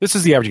This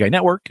is the Average Guy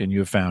Network, and you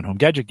have found Home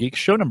Gadget Geeks,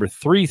 show number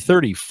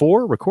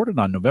 334, recorded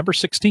on November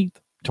 16th,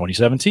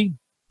 2017.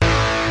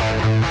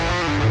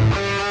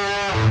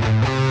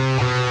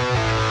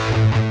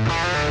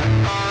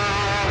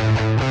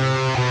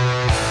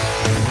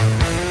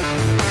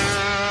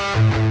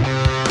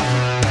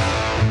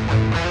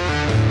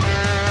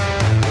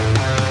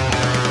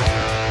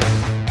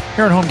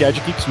 Here at Home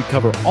Gadget Geeks, we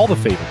cover all the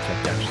favorite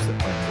tech gadgets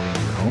that find their way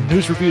in your home.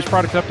 News, reviews,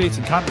 product updates,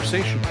 and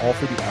conversation, all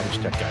for the average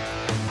tech guy.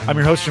 I'm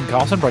your host, Jim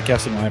Carlson,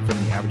 broadcasting live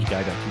from the Average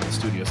Guy.TV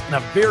studios. In a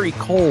very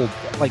cold,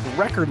 like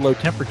record low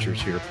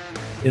temperatures here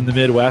in the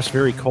Midwest,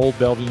 very cold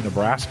Bellevue,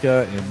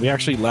 Nebraska, and we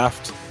actually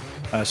left.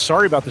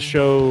 Sorry about the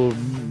show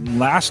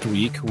last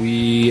week.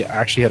 We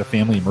actually had a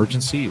family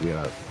emergency. We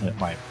had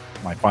my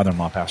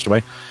father-in-law passed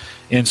away.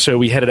 And so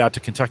we headed out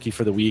to Kentucky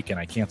for the week, and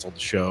I canceled the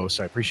show.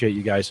 So I appreciate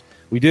you guys.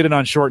 We did it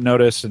on short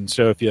notice, and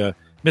so if you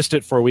missed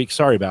it for a week,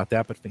 sorry about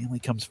that. But family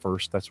comes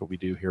first. That's what we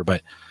do here.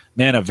 But,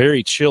 man, a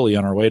very chilly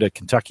on our way to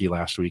Kentucky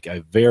last week.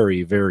 A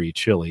very, very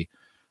chilly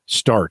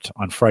start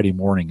on Friday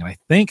morning. And I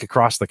think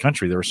across the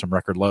country there were some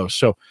record lows.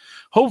 So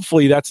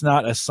hopefully that's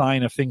not a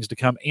sign of things to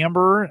come.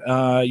 Amber,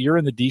 you're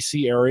in the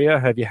D.C. area.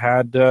 Have you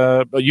had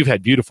you've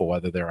had beautiful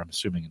weather there, I'm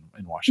assuming,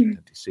 in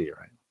Washington, D.C.,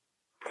 right?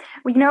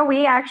 You know,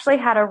 we actually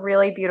had a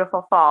really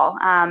beautiful fall.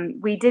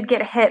 We did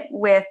get hit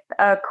with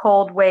a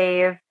cold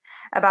wave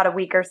about a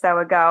week or so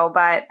ago,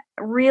 but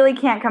really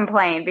can't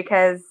complain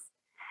because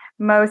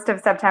most of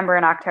September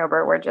and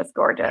October were just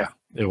gorgeous.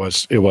 Yeah,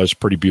 it was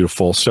pretty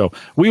beautiful. So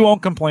we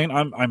won't complain.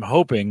 I'm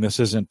hoping this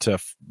isn't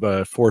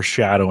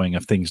foreshadowing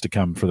of things to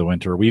come for the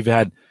winter. We've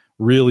had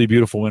really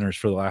beautiful winters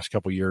for the last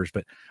couple of years,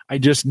 but I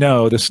just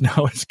know the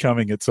snow is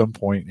coming at some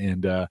point,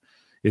 and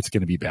it's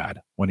going to be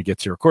bad when it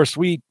gets here. Of course,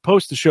 we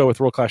post the show with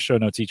world-class show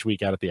notes each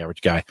week out at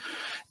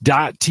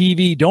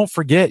theaverageguy.tv. Don't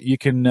forget, you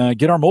can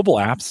get our mobile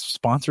apps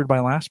sponsored by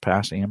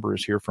LastPass. Amber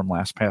is here from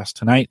LastPass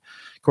tonight.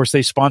 Of course,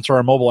 they sponsor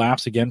our mobile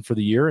apps again for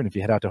the year. And if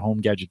you head out to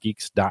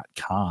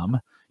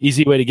homegadgetgeeks.com,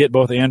 easy way to get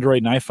both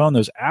Android and iPhone.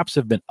 Those apps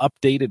have been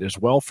updated as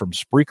well from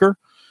Spreaker,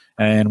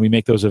 and we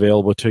make those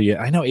available to you.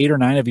 I know 8 or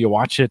 9 of you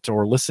watch it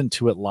or listen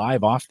to it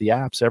live off the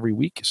apps every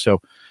week.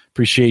 So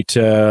appreciate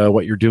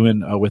what you're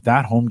doing with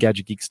that,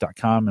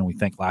 homegadgetgeeks.com. And we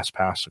thank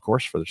LastPass, of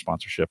course, for their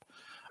sponsorship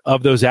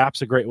of those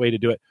apps. A great way to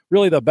do it.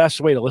 Really, the best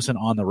way to listen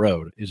on the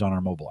road is on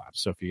our mobile app.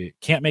 So if you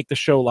can't make the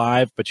show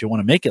live, but you want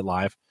to make it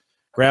live,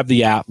 grab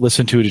the app,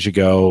 listen to it as you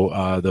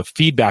go. The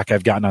feedback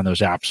I've gotten on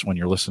those apps when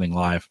you're listening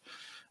live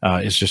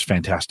is just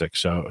fantastic.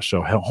 So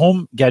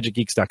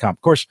homegadgetgeeks.com.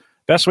 Of course,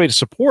 best way to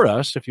support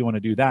us, if you want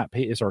to do that,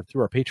 is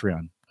through our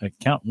Patreon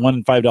account, $1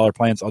 and $5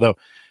 plans, although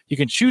you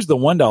can choose the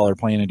 $1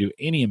 plan and do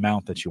any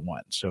amount that you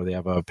want. So they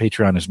have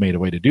Patreon has made a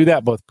way to do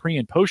that. Both pre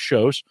and post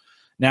shows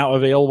now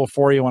available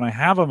for you. When I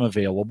have them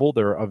available,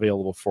 they're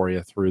available for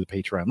you through the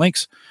Patreon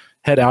links.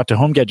 Head out to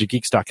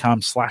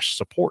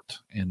homegadgetgeeks.com/support,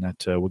 and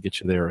that will get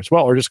you there as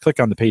well. Or just click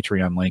on the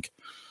Patreon link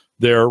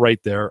there,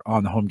 right there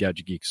on the Home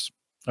Gadget Geeks,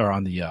 or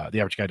on the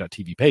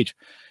AverageGuy.tv page.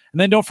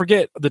 And then don't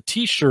forget, the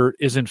T-shirt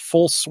is in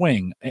full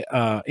swing.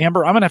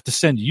 Amber, I'm going to have to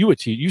send you a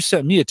T-shirt. You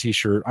sent me a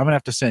T-shirt. I'm going to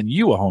have to send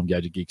you a Home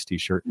Gadget Geeks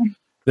T-shirt.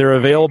 They're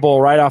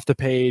available right off the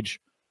page,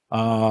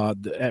 right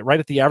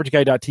at the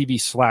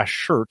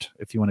AverageGuy.tv/shirt,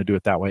 if you want to do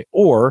it that way.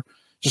 Or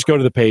just go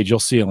to the page. You'll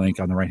see a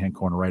link on the right-hand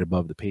corner right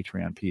above the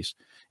Patreon piece.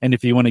 And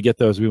if you want to get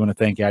those, we want to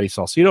thank Addie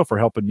Salcido for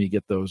helping me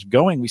get those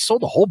going. We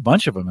sold a whole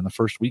bunch of them in the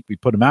first week we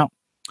put them out.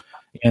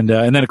 And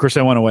then, of course,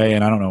 I went away,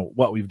 and I don't know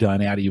what we've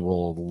done. Addie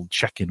will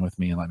check in with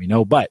me and let me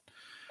know. But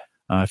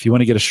if you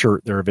want to get a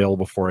shirt, they're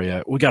available for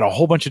you. We got a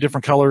whole bunch of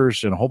different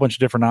colors and a whole bunch of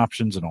different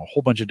options and a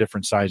whole bunch of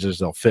different sizes.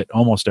 They'll fit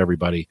almost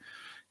everybody.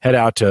 Head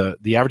out to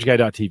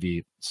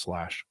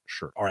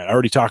theaverageguy.tv/shirt. All right, I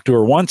already talked to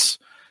her once.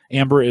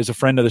 Amber is a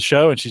friend of the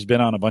show, and she's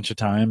been on a bunch of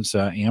times.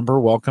 Amber,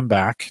 welcome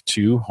back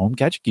to Home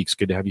Gadget Geeks.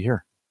 Good to have you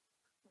here.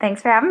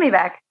 Thanks for having me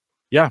back.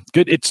 Yeah,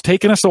 good. It's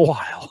taken us a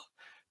while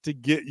to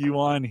get you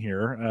on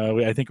here.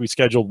 I think we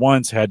scheduled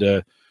once, had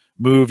to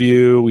move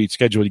you. We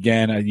scheduled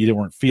again. You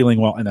weren't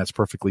feeling well, and that's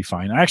perfectly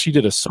fine. I actually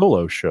did a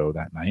solo show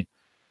that night.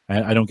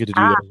 I don't get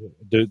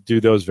to do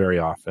those very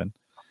often.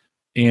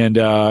 And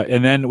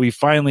then we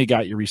finally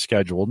got you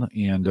rescheduled.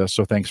 And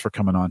so thanks for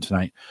coming on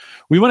tonight.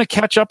 We want to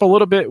catch up a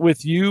little bit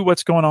with you.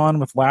 What's going on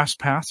with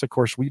LastPass? Of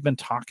course, we've been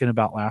talking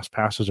about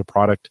LastPass as a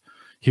product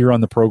here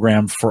on the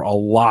program for a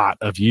lot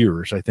of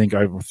years. I think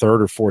our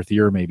third or fourth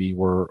year, maybe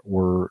we're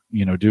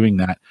doing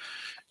that.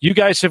 You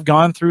guys have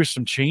gone through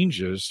some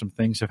changes. Some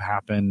things have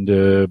happened,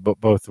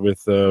 both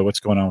with what's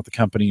going on with the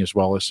company as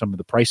well as some of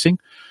the pricing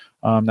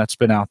that's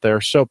been out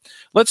there. So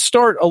let's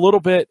start a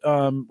little bit.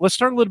 With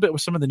some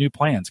of the new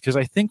plans, because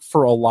I think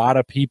for a lot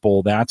of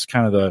people, that's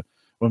kind of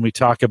when we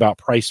talk about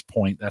price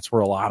point, that's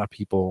where a lot of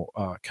people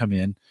come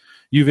in.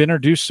 You've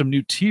introduced some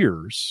new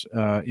tiers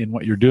in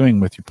what you're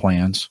doing with your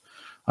plans.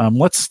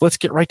 Let's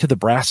get right to the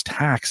brass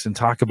tacks and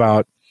talk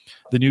about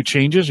the new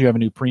changes. You have a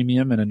new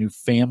premium and a new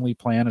family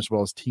plan, as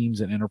well as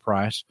teams and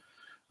enterprise.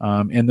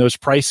 And those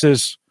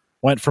prices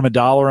went from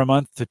 $1 a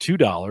month to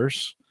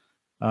 $2.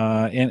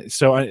 And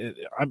so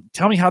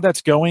tell me how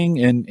that's going,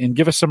 and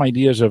give us some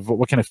ideas of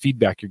what kind of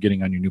feedback you're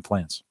getting on your new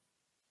plans.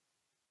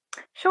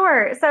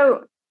 Sure.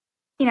 So,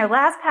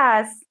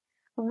 LastPass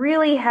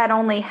really had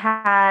only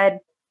had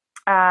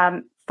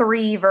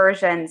 3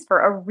 versions for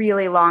a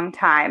really long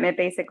time. It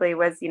basically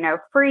was,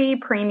 free,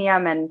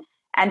 premium, and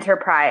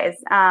enterprise,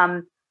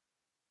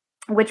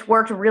 which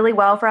worked really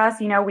well for us.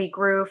 We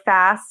grew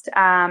fast,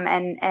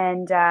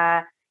 and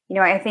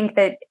I think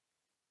that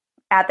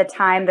at the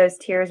time those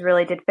tiers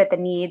really did fit the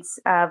needs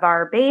of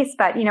our base.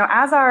 But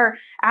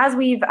as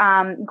we've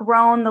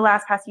grown the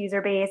LastPass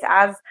user base,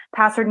 as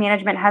password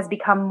management has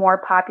become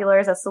more popular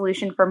as a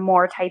solution for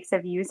more types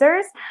of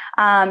users,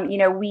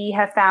 we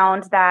have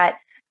found that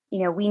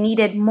we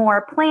needed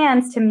more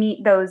plans to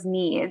meet those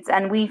needs.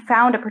 And we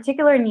found a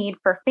particular need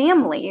for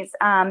families.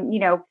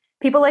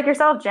 People like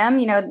yourself, Jim,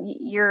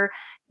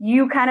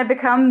 you kind of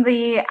become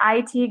the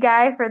IT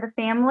guy for the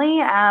family.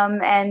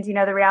 And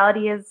the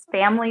reality is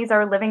families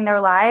are living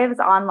their lives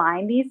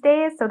online these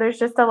days. So there's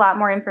just a lot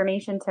more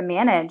information to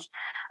manage.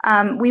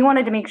 We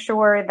wanted to make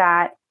sure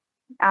that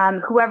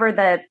whoever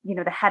the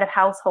head of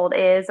household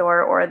is,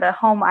 or the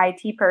home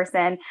IT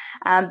person,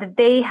 that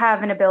they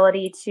have an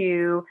ability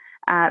to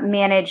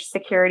manage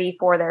security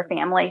for their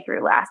family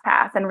through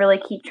LastPass and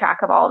really keep track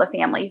of all the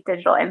family's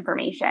digital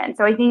information.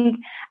 So I think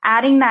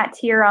adding that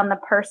tier on the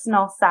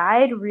personal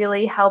side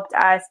really helped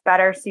us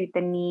better suit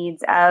the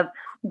needs of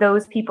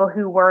those people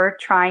who were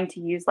trying to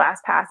use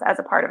LastPass as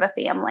a part of a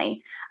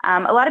family.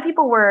 A lot of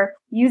people were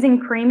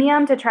using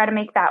premium to try to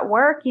make that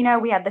work.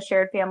 We had the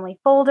shared family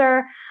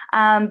folder,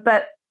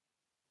 but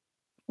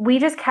we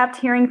just kept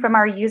hearing from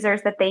our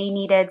users that they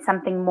needed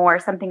something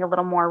a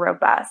little more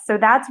robust. So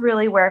that's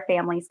really where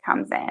families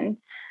comes in.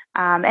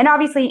 And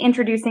obviously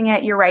introducing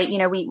it, you're right,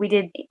 we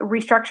did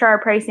restructure our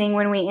pricing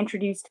when we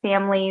introduced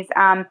families.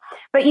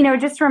 But,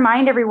 just to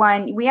remind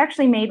everyone, we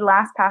actually made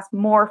LastPass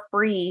more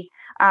free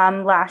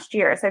last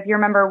year. So if you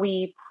remember,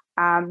 we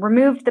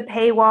removed the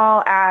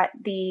paywall at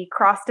the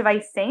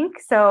cross-device sync.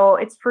 So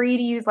it's free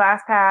to use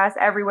LastPass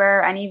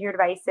everywhere, any of your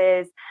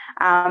devices,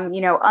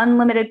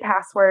 unlimited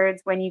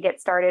passwords when you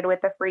get started with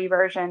the free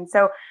version.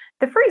 So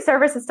the free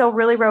service is still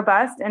really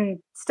robust and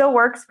still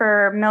works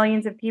for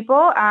millions of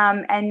people.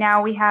 And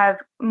now we have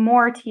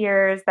more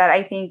tiers that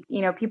I think,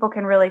 people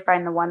can really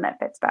find the one that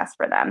fits best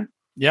for them.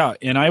 Yeah,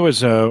 and I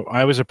was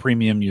a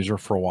premium user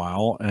for a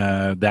while.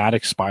 That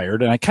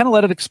expired, and I kind of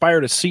let it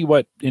expire to see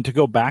to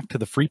go back to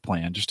the free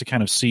plan, just to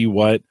kind of see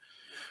what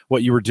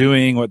you were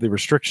doing, what the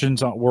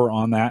restrictions were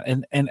on that,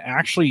 and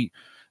actually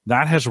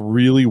that has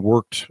really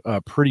worked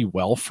pretty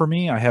well for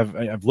me.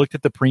 I've looked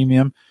at the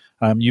premium.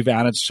 You've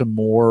added some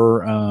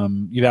more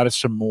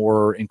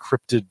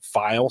encrypted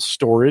file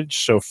storage,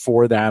 so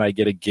for that I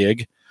get a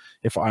gig.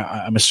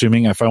 I'm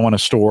assuming if I want to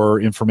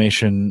store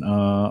information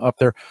up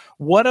there.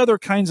 What other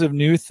kinds of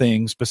new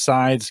things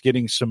besides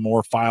getting some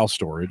more file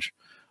storage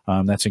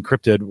that's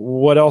encrypted?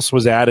 What else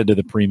was added to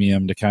the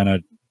premium to kind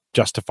of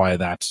justify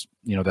that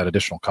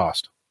additional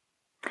cost?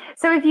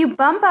 So if you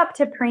bump up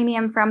to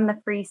premium from the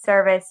free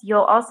service,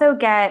 you'll also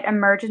get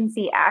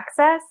emergency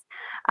access,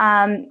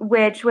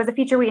 which was a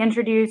feature we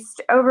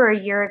introduced over a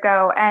year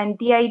ago. And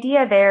the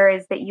idea there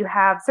is that you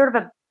have sort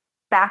of a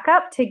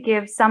backup to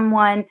give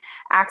someone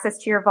access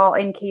to your vault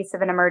in case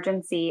of an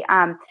emergency.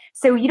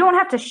 So you don't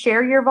have to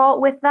share your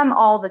vault with them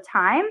all the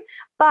time,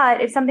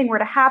 but if something were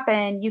to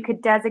happen, you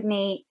could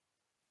designate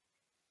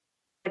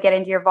to get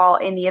into your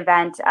vault in the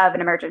event of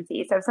an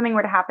emergency. So if something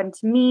were to happen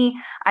to me,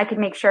 I could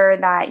make sure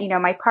that,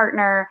 my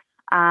partner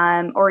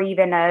or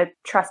even a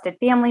trusted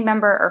family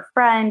member or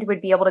friend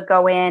would be able to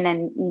go in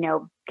and,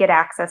 get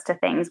access to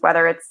things,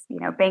 whether it's,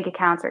 bank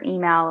accounts or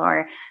email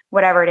or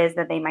whatever it is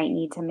that they might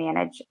need to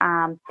manage.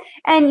 And,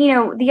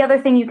 the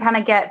other thing you kind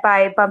of get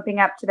by bumping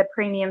up to the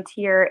premium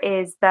tier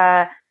is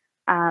the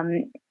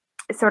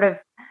sort of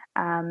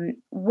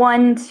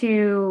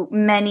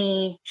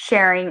one-to-many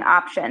sharing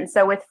option.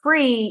 So with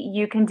free,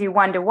 you can do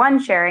one-to-one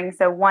sharing,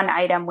 so one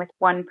item with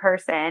one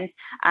person.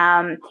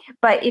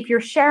 But if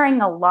you're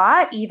sharing a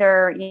lot,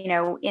 either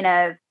in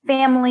a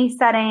family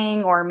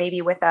setting or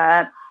maybe with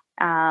a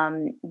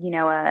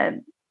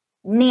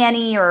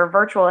nanny or a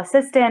virtual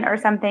assistant or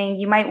something,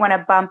 you might want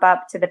to bump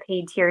up to the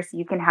paid tier so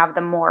you can have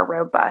the more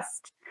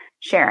robust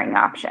sharing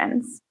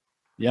options.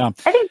 Yeah,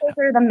 I think those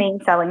are the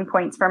main selling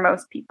points for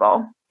most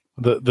people.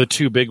 The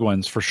two big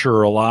ones for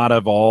sure. A lot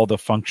of all the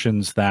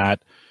functions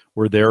that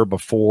were there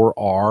before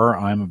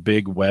I'm a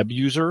big web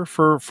user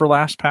for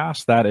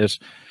LastPass. That is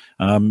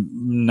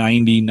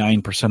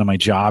 99% of my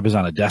job is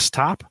on a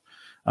desktop.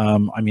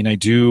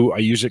 I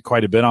use it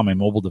quite a bit on my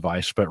mobile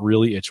device, but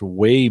really it's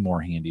way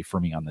more handy for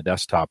me on the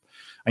desktop.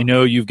 I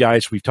know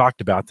we've talked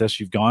about this.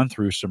 You've gone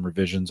through some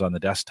revisions on the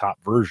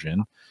desktop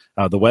version,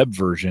 the web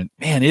version.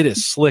 Man, it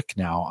is slick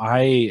now. I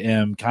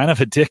am kind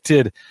of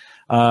addicted.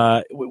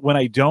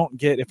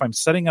 If I'm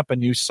setting up a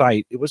new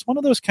site, it was one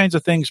of those kinds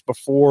of things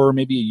before,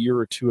 maybe a year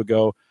or two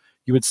ago,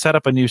 you would set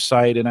up a new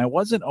site and I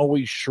wasn't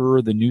always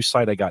sure the new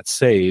site I got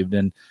saved.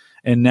 And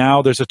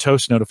now there's a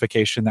toast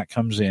notification that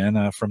comes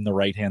in from the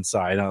right-hand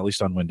side, at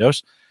least on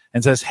Windows,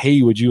 and says,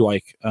 hey, would you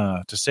like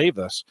to save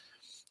this?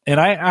 And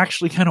I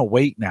actually kind of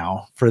wait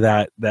now for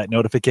that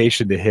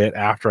notification to hit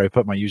after I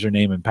put my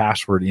username and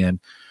password in,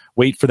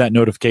 wait for that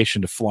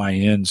notification to fly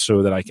in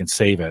so that I can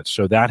save it.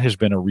 So that has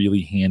been a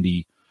really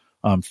handy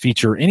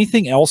feature.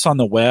 Anything else on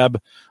the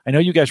web? I know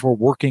you guys were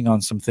working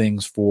on some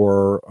things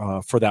for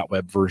that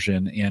web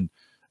version, and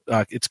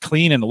it's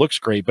clean and it looks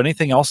great. But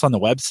anything else on the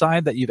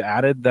website that you've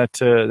added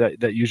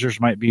that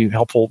users might be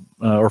helpful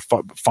or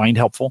find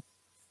helpful?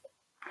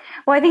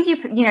 Well, I think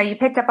you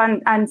picked up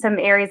on some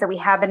areas that we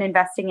have been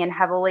investing in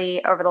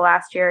heavily over the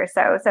last year or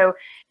so. So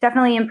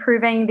definitely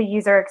improving the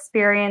user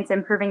experience,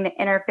 improving the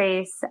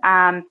interface.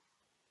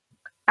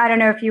 I don't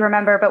know if you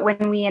remember, but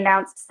when we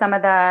announced some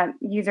of the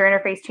user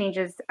interface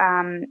changes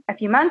a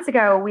few months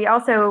ago, we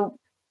also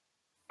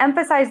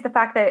emphasized the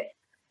fact that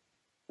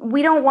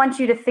we don't want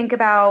you to think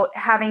about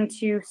having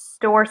to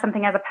store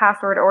something as a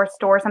password or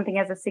store something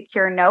as a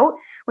secure note.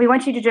 We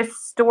want you to just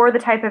store the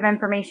type of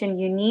information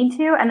you need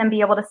to, and then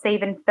be able to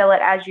save and fill it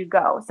as you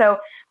go. So,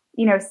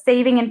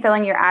 saving and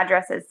filling your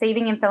addresses,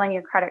 saving and filling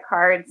your credit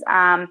cards,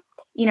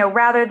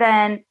 rather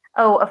than,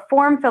 a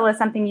form fill is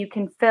something you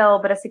can fill,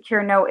 but a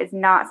secure note is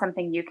not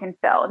something you can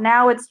fill.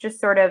 Now it's just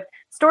sort of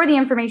store the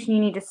information you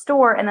need to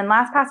store, and then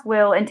LastPass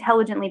will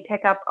intelligently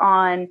pick up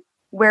on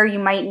where you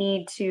might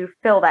need to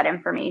fill that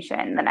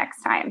information the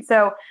next time.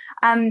 So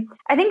I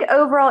think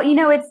overall,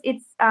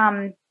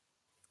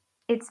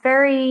 it's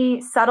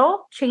very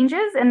subtle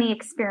changes in the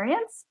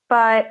experience,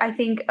 but I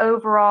think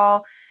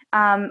overall,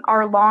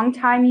 our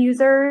longtime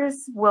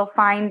users will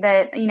find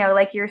that,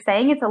 like you're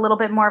saying, it's a little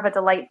bit more of a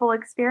delightful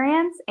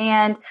experience,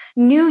 and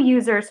new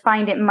users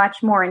find it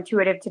much more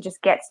intuitive to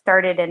just get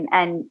started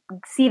and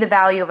see the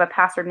value of a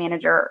password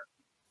manager,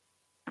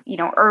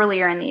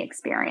 earlier in the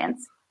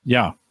experience.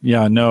 Yeah.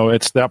 No,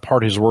 that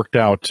part has worked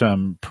out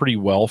pretty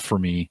well for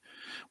me.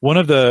 One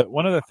of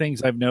the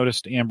things I've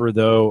noticed, Amber,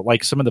 though,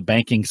 like some of the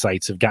banking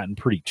sites have gotten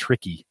pretty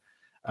tricky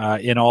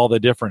in all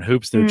the different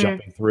hoops they're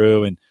jumping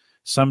through, and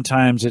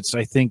sometimes it's,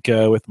 I think,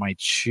 with my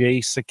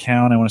Chase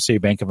account, I want to say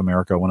Bank of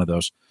America, one of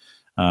those,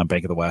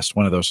 Bank of the West,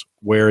 one of those,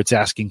 where it's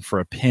asking for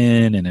a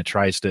PIN, and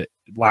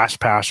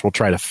LastPass will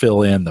try to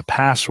fill in the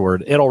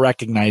password. It'll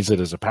recognize it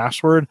as a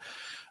password,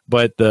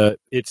 but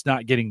it's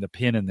not getting the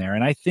PIN in there.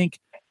 And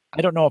I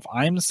don't know if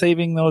I'm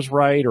saving those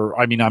right,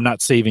 I'm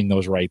not saving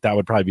those right. That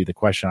would probably be the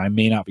question. I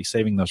may not be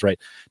saving those right.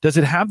 Does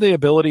it have the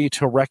ability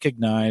to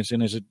recognize,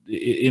 and is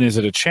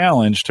it a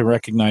challenge to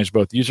recognize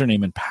both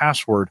username and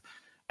password,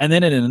 and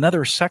then in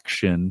another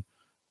section,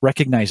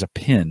 recognize a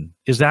PIN?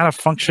 Is that a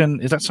function?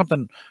 Is that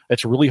something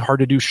that's really hard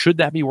to do? Should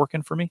that be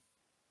working for me?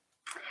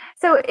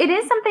 So it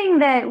is something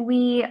that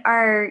we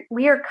are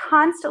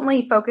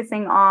constantly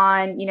focusing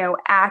on,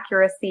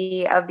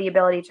 accuracy of the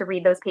ability to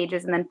read those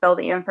pages and then fill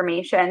the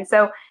information.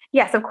 So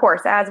yes, of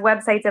course, as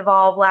websites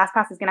evolve,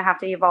 LastPass is going to have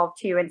to evolve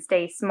too and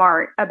stay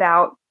smart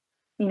about,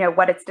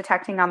 what it's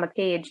detecting on the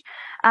page.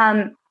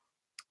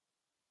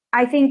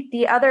 I think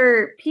the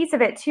other piece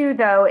of it too,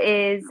 though,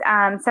 is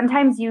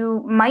sometimes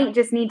you might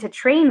just need to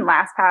train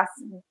LastPass,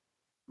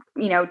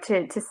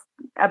 to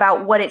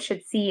about what it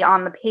should see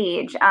on the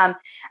page.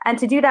 And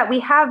to do that, we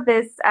have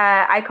this,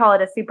 I call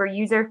it a super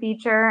user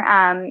feature.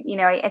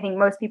 I think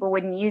most people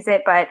wouldn't use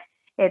it, but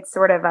it's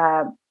sort of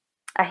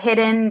a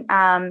hidden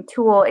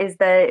tool,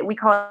 we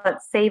call it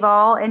Save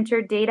All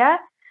Entered Data.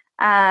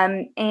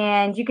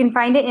 And you can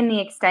find it in the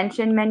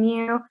extension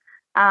menu.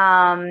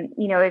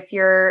 If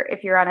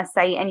you're on a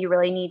site and you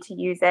really need to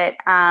use it.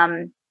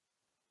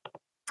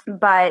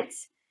 But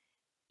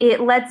it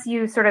lets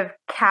you sort of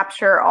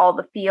capture all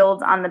the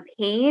fields on the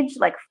page,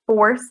 like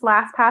force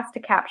LastPass to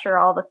capture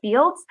all the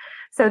fields.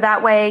 So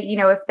that way,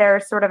 if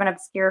there's sort of an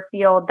obscure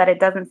field that it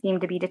doesn't seem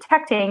to be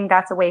detecting,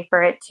 that's a way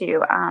for it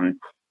to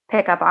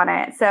pick up on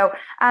it. So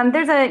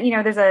there's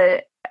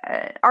a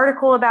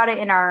article about it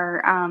in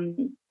our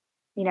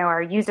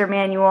our user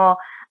manual.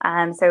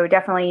 So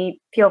definitely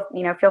feel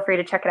free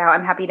to check it out.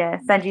 I'm happy to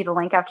send you the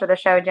link after the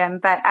show, Jim.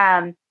 But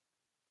I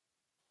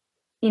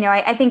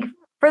think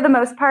for the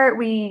most part,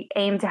 we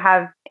aim to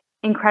have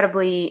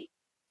incredibly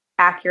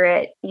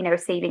accurate,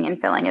 saving and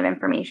filling of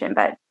information.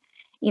 But,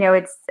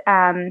 it's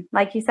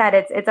like you said,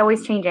 it's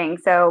always changing.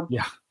 So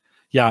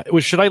yeah.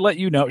 Should I let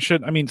you know?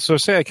 So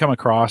say I come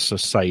across a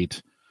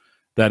site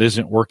that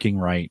isn't working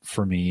right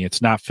for me.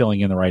 It's not filling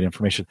in the right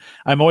information.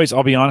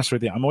 I'll be honest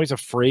with you, I'm always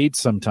afraid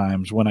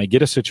sometimes when I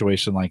get a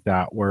situation like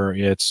that where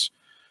it's,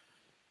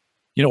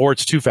 or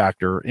it's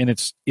two-factor and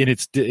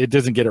it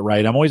doesn't get it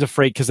right. I'm always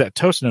afraid because that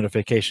toast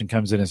notification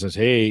comes in and says,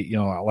 hey,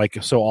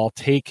 so I'll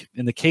take,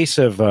 in the case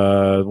of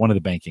one of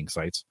the banking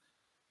sites,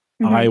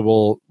 I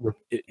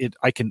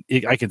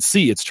can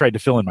see it's tried to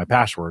fill in my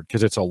password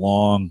because it's a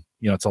long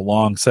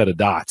set of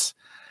dots.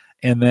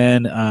 And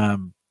then,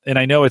 and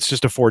I know it's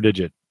just a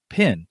 4-digit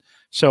PIN.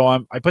 So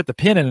I put the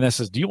PIN in and it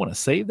says, do you want to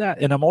save that?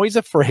 And I'm always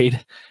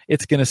afraid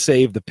it's going to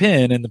save the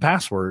PIN in the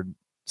password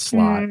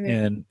slot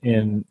and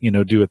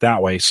do it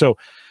that way. So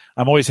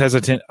I'm always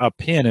hesitant. A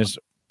PIN is,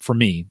 for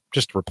me,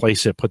 just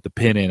replace it, put the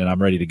PIN in, and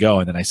I'm ready to go.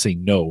 And then I say,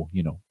 no,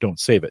 don't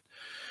save it.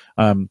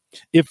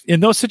 If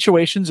in those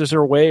situations, is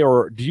there a way,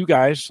 or do you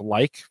guys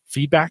like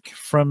feedback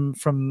from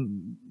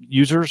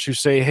users who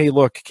say, "Hey,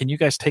 look, can you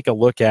guys take a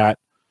look at,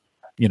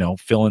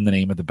 fill in the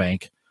name of the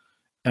bank"?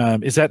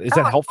 Is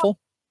that helpful?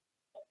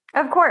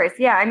 Of course.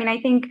 Yeah. I mean,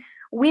 I think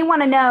we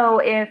want to know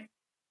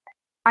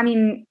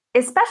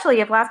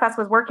especially if LastPass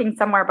was working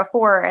somewhere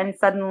before and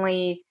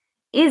suddenly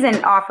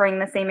isn't offering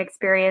the same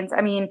experience.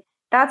 I mean,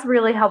 that's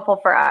really helpful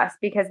for us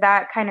because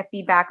that kind of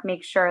feedback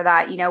makes sure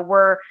that,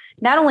 we're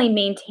not only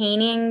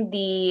maintaining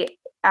the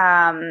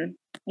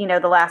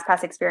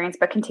LastPass experience,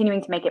 but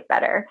continuing to make it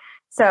better.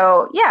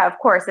 So yeah, of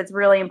course, it's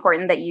really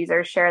important that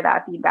users share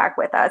that feedback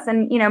with us.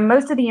 And,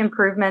 most of the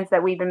improvements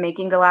that we've been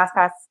making to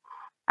LastPass,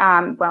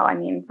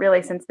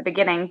 really since the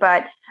beginning,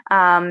 but,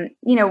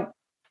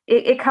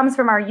 it comes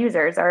from our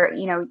users.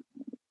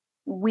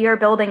 We are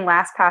building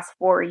LastPass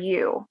for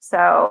you.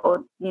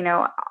 So,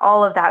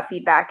 all of that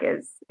feedback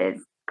is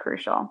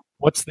crucial.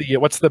 What's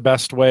the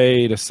best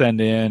way to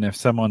send in if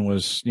someone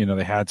was,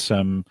 they had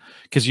some,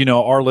 because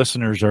our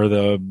listeners are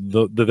they're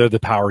the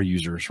power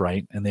users,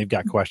 right? And they've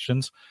got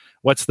questions.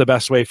 What's the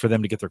best way for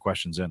them to get their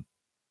questions in?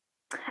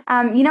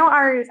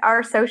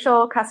 Our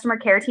social customer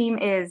care team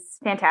is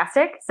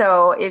fantastic.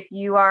 So if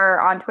you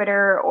are on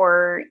Twitter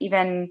or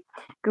even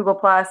Google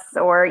Plus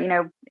or,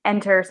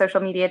 enter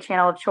social media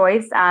channel of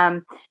choice,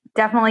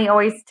 definitely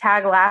always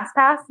tag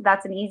LastPass.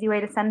 That's an easy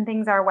way to send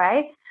things our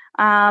way.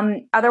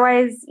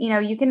 Otherwise,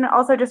 you can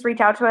also just reach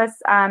out to us.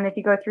 If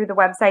you go through the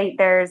website,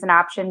 there's an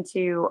option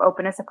to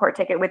open a support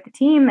ticket with the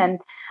team. And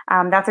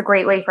that's a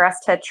great way for us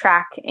to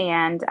track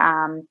and,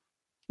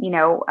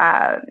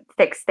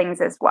 fix things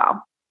as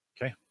well.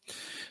 Okay.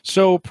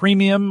 So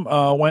premium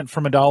went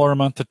from $1 a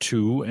month to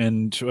 $2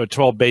 and to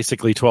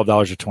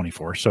 $12 to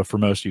 24. So for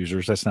most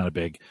users, that's not a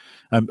big.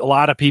 A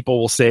lot of people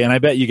will say, and I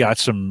bet you got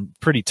some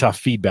pretty tough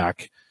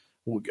feedback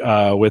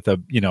with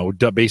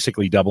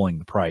basically doubling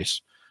the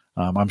price.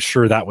 I'm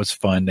sure that was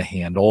fun to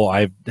handle.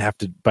 I have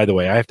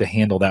to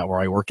handle that where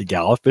I work at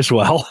Gallup as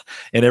well.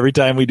 And every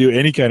time we do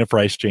any kind of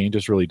price change,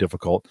 it's really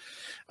difficult.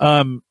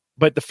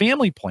 But the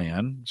family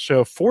plan,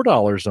 so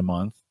 $4 a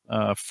month,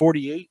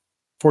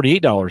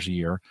 $48 a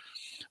year,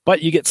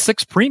 but you get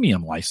 6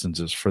 premium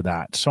licenses for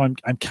that. So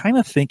I'm kind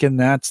of thinking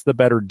that's the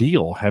better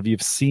deal. Have you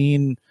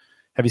seen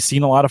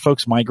a lot of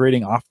folks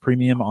migrating off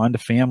premium onto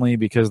family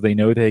because they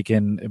know they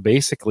can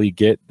basically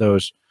get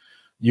those?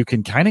 You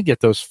can kind of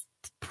get those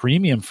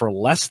premium for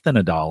less than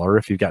 $1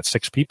 if you've got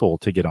 6 people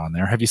to get on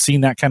there. Have you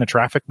seen that kind of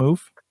traffic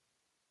move?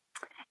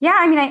 Yeah,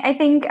 I mean, I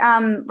think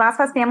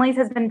LastPass Families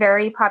has been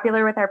very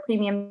popular with our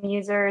premium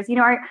users.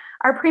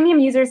 Our premium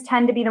users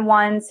tend to be the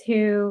ones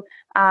who,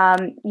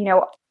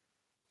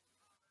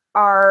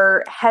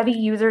 are heavy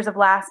users of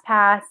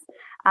LastPass.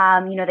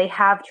 They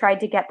have tried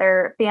to get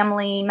their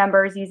family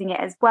members using it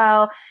as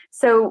well.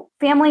 So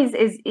families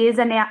is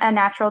a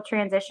natural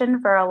transition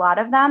for a lot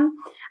of them.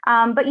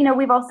 But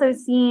we've also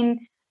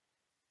seen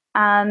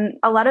a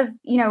lot of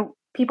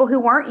people who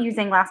weren't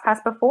using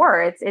LastPass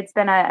before. It's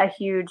been a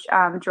huge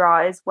draw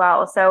as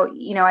well. So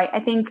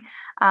I think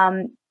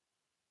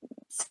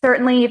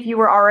certainly if you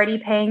were already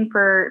paying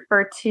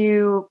for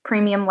 2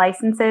 premium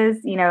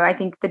licenses, I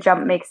think the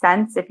jump makes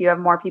sense if you have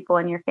more people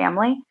in your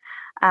family.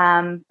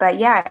 But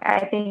yeah,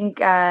 I think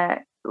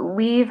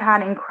we've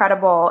had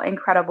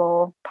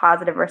incredible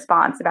positive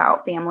response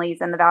about families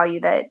and the value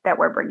that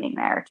we're bringing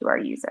there to our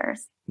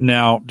users.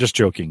 Now, just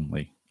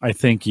jokingly, I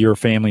think your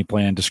family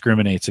plan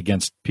discriminates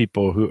against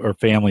people who are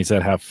families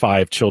that have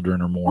 5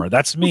 children or more.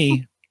 That's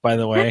me, by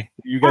the way.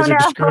 You guys are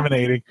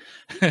discriminating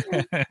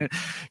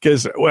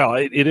because, well,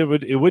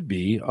 it would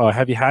be.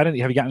 Have you gotten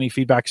any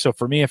feedback? So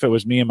for me, if it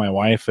was me and my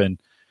wife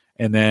and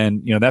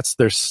then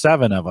there's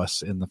 7 of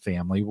us in the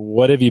family.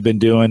 What have you been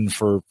doing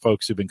for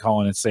folks who've been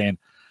calling and saying,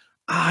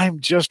 I'm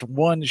just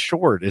one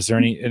short? Is there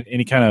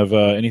any kind of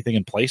anything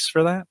in place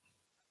for that?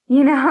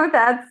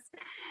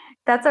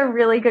 That's a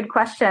really good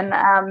question.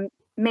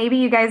 Maybe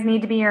you guys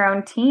need to be your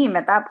own team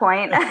at that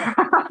point.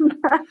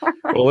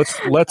 Well,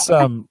 let's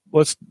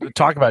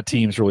talk about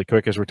teams really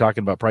quick as we're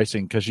talking about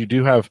pricing, because you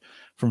do have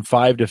from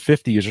 5 to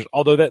 50 users.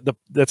 Although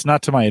that's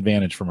not to my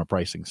advantage from a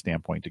pricing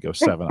standpoint to go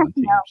 7 on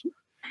teams. No.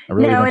 I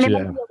really no, want and you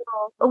it might be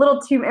a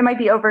little too. It might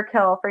be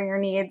overkill for your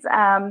needs.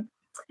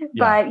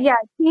 But yeah,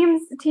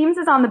 teams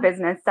is on the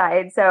business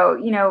side.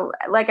 So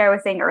like I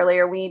was saying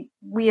earlier, we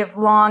have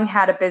long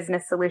had a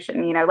business solution.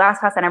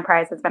 LastPass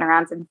Enterprise has been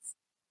around since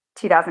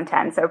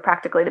 2010, so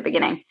practically the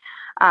beginning.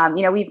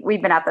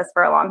 We've been at this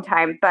for a long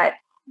time, but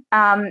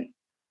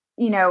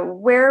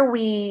where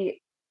we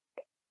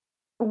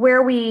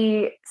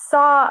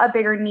saw a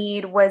bigger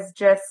need was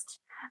just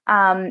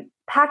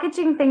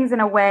packaging things in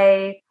a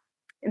way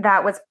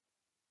that was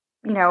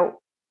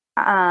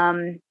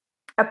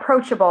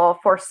approachable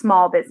for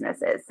small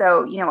businesses.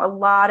 So a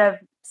lot of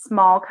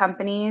small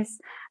companies,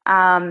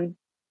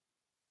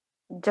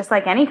 just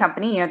like any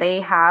company,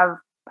 they have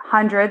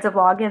hundreds of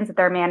logins that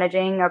they're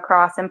managing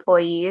across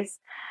employees.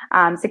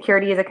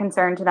 Security is a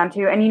concern to them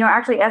too. And,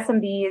 actually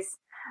SMBs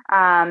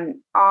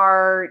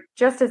are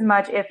just as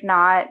much, if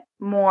not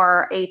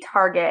more, a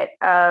target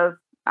of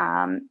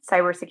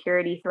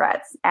cybersecurity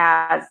threats.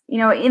 As you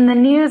know, in the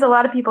news, a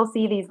lot of people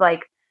see these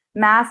like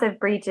massive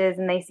breaches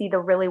and they see the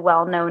really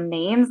well-known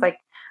names like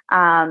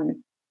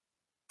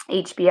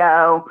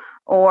HBO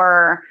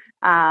or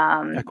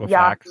Equifax.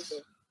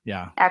 Yahoo,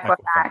 Yeah.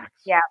 Equifax.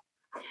 Yeah.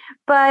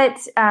 But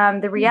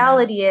the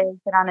reality is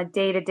that on a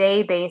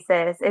day-to-day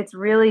basis, it's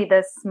really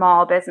the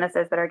small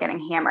businesses that are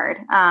getting hammered.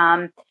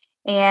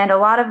 And a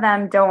lot of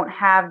them don't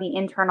have the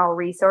internal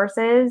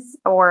resources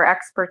or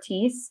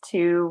expertise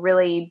to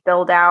really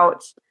build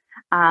out,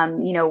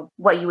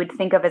 what you would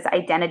think of as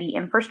identity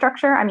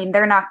infrastructure. I mean,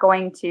 they're not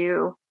going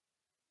to,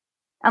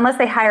 unless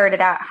they hire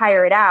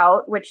it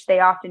out, which they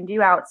often do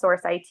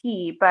outsource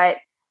IT, but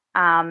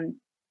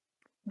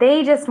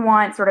they just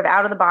want sort of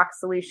out of the box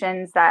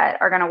solutions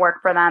that are going to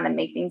work for them and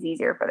make things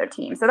easier for their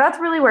team. So that's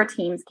really where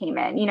Teams came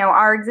in. You know,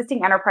 our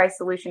existing enterprise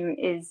solution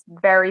is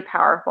very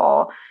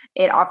powerful.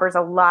 It offers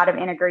a lot of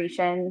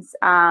integrations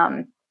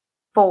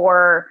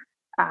for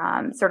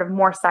sort of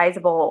more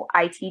sizable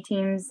IT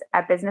teams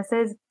at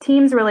businesses.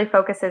 Teams really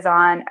focuses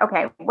on,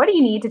 okay, what do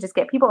you need to just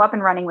get people up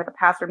and running with a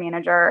password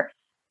manager?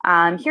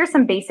 Here's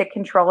some basic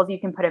controls you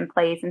can put in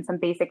place and some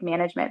basic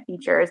management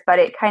features, but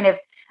it kind of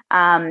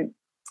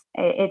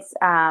it's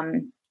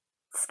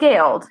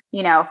scaled,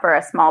 for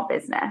a small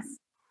business.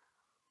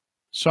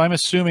 So I'm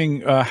assuming,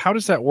 how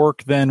does that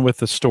work then with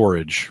the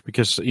storage?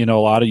 Because, a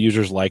lot of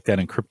users like that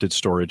encrypted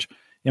storage.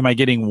 Am I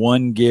getting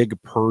 1 gig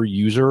per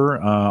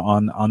user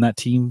on that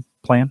team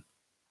plan?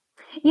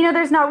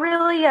 There's not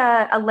really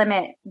a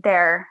limit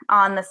there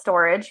on the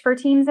storage for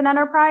Teams and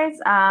Enterprise.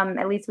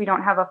 At least we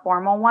don't have a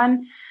formal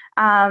one.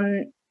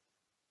 And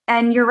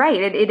you're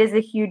right, it is a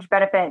huge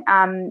benefit.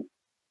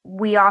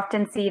 We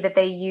often see that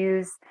they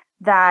use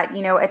that,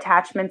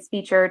 attachments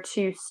feature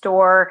to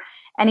store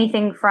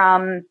anything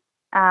from,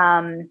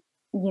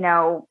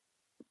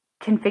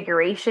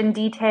 configuration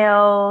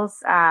details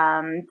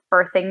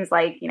for things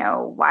like,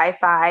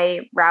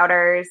 Wi-Fi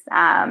routers.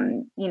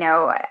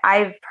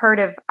 I've heard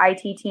of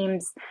IT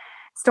teams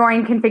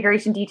storing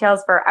configuration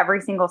details for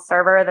every single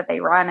server that they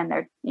run in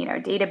their,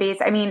 database.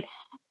 I mean,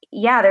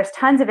 yeah, there's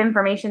tons of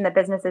information that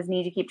businesses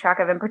need to keep track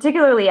of, and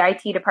particularly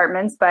IT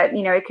departments, but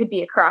it could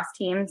be across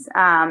teams.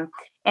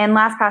 And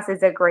LastPass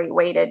is a great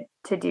way to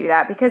do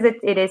that because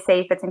it is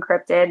safe, it's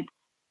encrypted,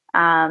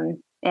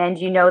 and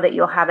you know that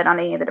you'll have it on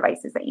any of the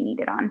devices that you need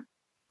it on.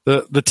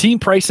 The team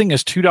pricing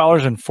is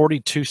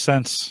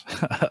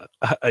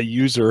 $2.42 a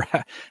user.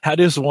 How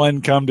does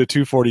one come to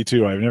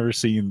 $2.42? I've never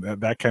seen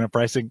that kind of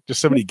pricing. Just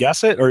somebody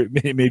guess it, or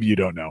maybe you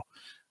don't know.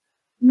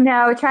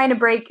 No, trying to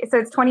so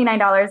it's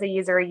 $29 a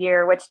user a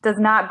year, which does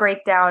not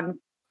break down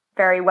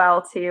very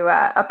well to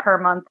a per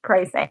month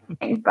pricing,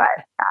 but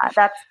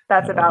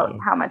that's about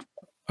how much.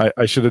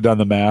 I should have done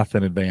the math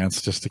in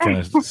advance just to kind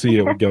of see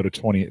it would go to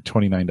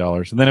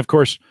 $29. And then, of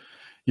course,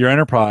 your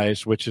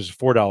enterprise, which is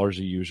 $4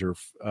 a user.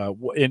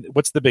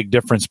 What's the big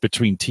difference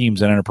between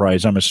Teams and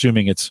enterprise? I'm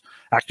assuming it's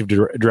Active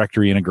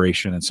Directory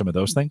integration and some of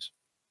those things.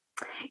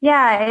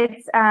 Yeah,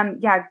 it's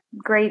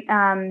great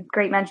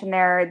mention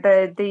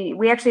there.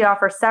 We actually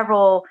offer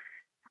several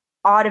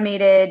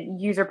automated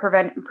user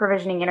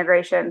provisioning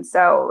integrations.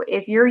 So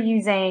if you're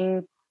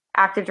using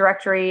Active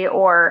Directory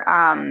or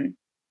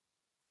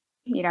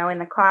in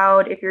the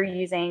cloud, if you're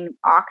using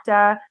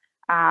Okta,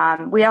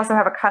 we also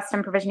have a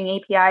custom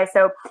provisioning API.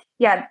 So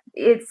yeah,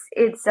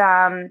 it's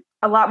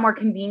a lot more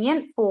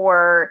convenient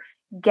for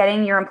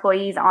getting your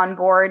employees on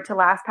board to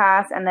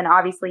LastPass, and then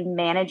obviously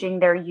managing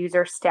their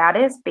user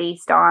status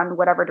based on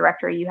whatever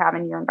directory you have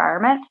in your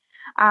environment.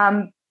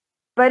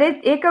 But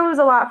it goes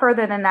a lot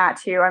further than that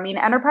too. I mean,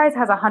 Enterprise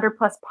has 100+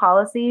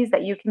 policies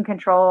that you can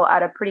control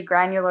at a pretty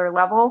granular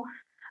level.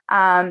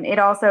 It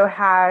also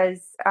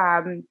has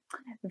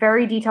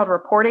very detailed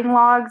reporting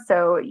logs.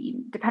 So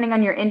depending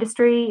on your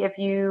industry, if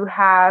you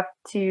have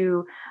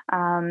to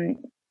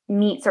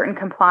meet certain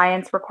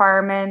compliance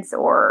requirements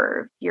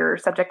or you're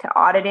subject to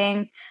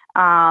auditing,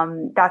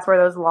 that's where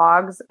those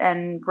logs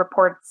and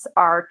reports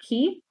are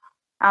key.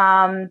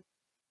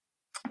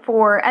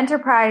 For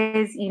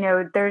enterprise,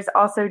 there's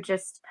also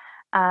just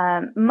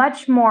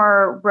much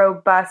more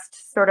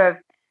robust sort of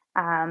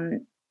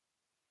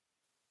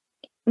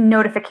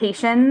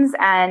notifications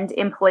and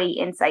employee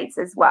insights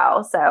as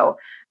well. So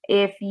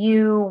if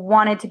you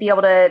wanted to be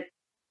able to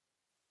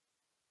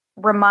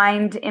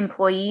remind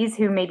employees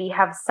who maybe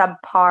have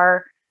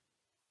subpar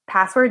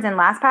passwords in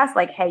LastPass,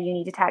 like, hey, you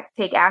need to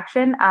take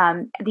action.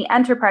 The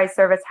enterprise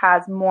service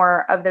has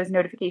more of those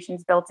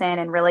notifications built in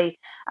and really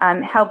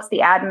helps the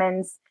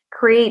admins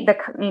create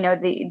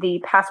the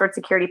password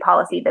security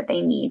policy that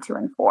they need to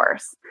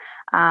enforce.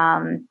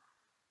 And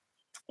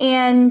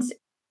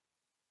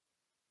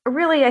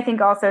really, I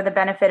think also the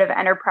benefit of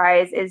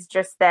enterprise is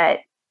just that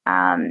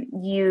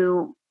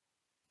you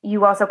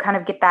also kind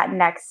of get that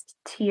next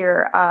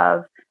tier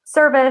of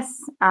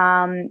service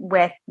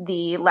with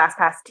the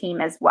LastPass team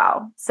as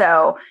well.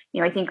 So,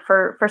 I think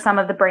for some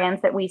of the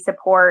brands that we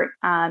support,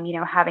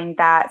 having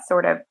that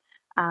sort of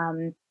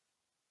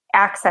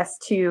access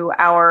to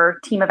our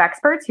team of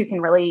experts who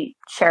can really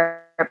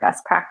share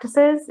best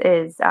practices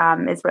is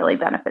really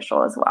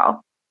beneficial as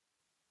well.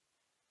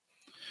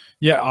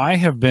 Yeah, I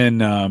have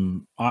been.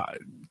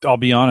 I'll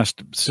be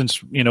honest.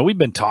 Since we've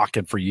been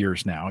talking for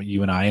years now,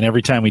 you and I, and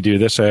every time we do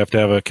this, I have to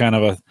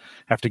have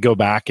have to go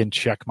back and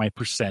check my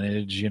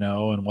percentage,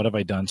 and what have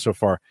I done so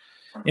far.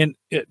 And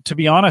to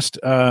be honest,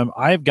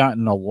 I've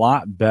gotten a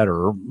lot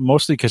better,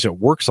 mostly because it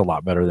works a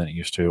lot better than it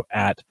used to,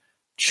 at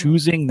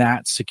choosing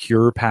that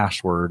secure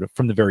password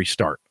from the very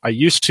start. I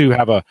used to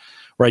have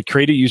where I'd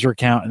create a user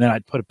account and then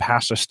I'd put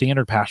a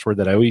standard password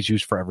that I always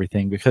use for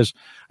everything, because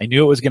I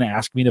knew it was going to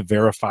ask me to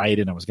verify it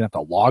and I was going to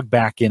have to log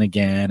back in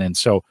again. And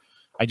so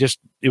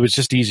it was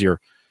just easier.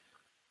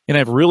 And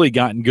I've really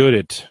gotten good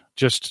at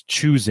just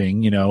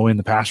choosing, in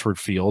the password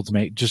fields,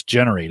 just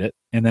generate it.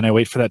 And then I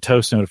wait for that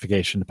toast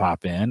notification to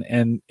pop in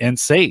and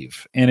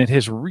save. And it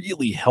has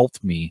really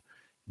helped me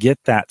get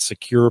that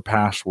secure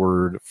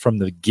password from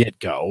the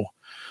get-go.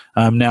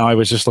 Now I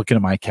was just looking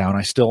at my account.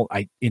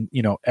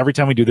 Every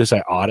time we do this, I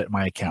audit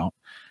my account.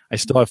 I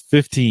still have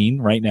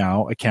 15 right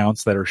now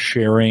accounts that are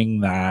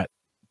sharing that,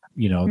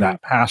 that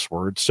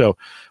password. So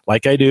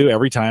like I do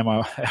every time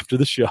after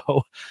the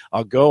show,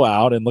 I'll go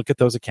out and look at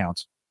those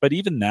accounts. But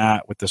even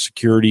that, with the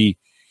security,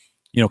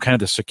 kind of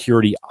the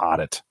security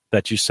audit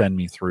that you send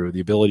me through, the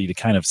ability to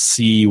kind of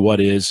see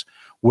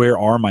where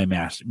are my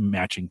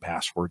matching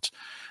passwords.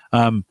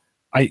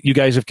 You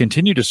guys have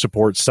continued to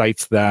support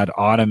sites that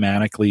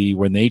automatically,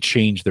 when they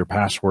change their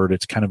password,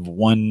 it's kind of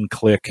one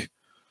click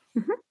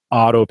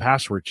auto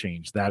password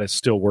change. That is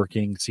still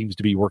working, seems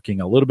to be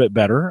working a little bit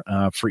better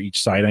for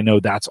each site. I know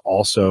that's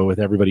also, with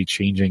everybody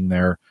changing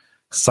their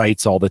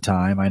sites all the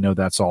time, I know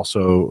that's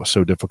also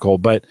so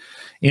difficult. But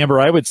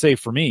Amber, I would say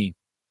for me,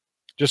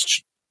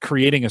 just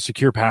creating a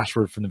secure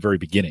password from the very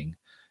beginning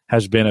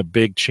has been a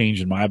big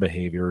change in my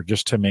behavior,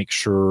 just to make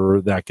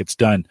sure that gets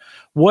done.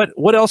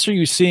 What else are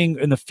you seeing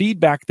in the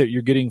feedback that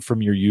you're getting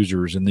from your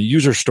users and the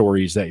user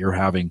stories that you're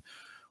having,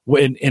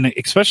 and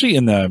especially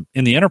in the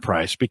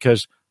enterprise?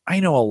 Because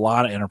I know a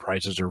lot of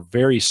enterprises are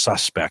very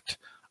suspect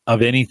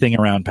of anything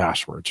around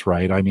passwords,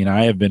 right? I mean,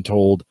 I have been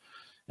told,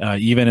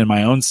 even in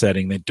my own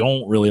setting, they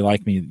don't really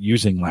like me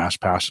using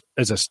LastPass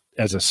as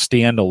a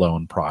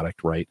standalone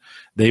product, right?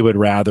 They would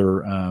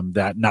rather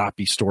that not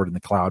be stored in the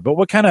cloud. But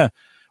what kind of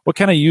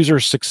user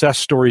success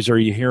stories are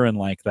you hearing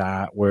like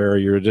that, where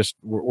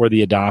where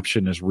the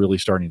adoption is really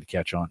starting to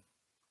catch on?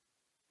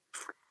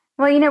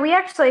 Well, we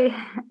actually,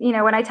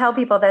 when I tell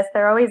people this,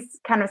 they're always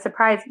kind of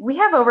surprised. We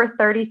have over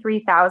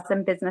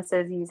 33,000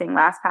 businesses using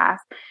LastPass.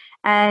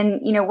 And,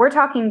 we're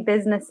talking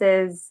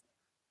businesses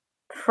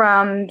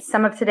from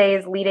some of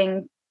today's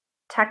leading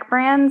tech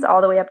brands all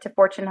the way up to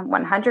Fortune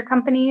 100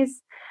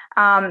 companies.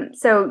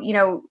 So,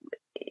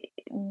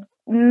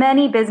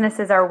 many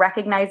businesses are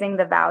recognizing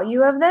the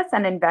value of this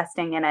and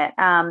investing in it.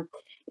 And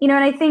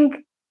I think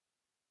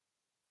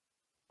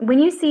when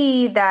you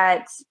see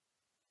that,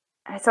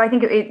 so I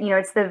think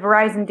it's the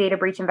Verizon Data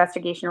Breach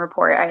Investigation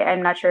Report.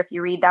 I'm not sure if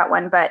you read that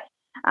one, but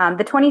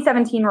the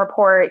 2017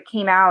 report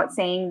came out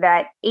saying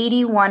that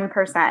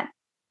 81%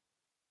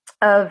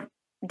 of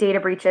data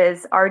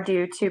breaches are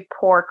due to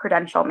poor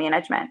credential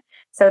management.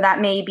 So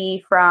that may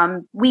be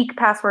from weak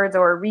passwords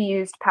or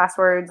reused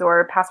passwords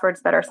or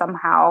passwords that are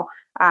somehow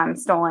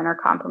stolen or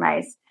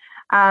compromised.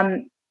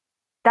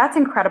 That's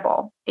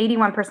incredible,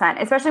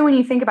 81%, especially when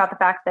you think about the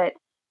fact that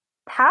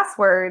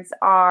passwords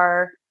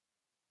are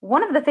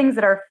one of the things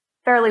that are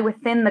fairly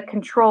within the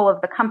control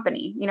of the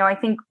company. I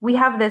think we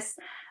have this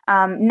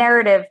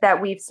narrative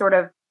that we've sort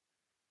of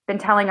been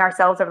telling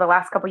ourselves over the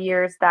last couple of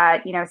years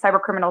that, cyber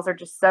criminals are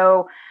just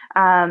so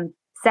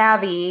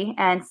savvy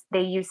and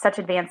they use such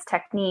advanced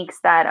techniques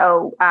that,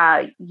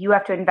 you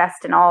have to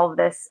invest in all of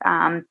this,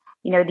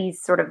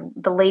 these sort of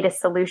the latest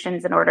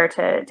solutions in order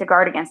to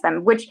guard against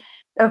them, which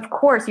of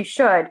course you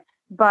should.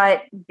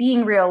 But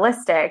being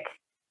realistic,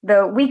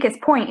 the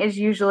weakest point is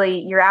usually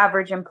your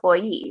average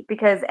employee,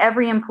 because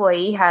every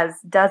employee has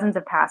dozens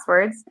of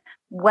passwords,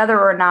 whether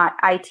or not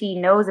IT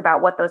knows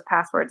about what those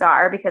passwords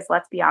are, because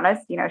let's be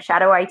honest,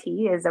 shadow IT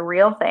is a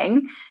real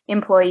thing.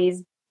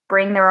 Employees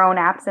bring their own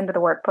apps into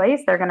the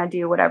workplace. They're going to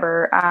do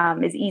whatever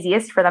is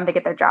easiest for them to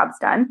get their jobs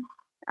done.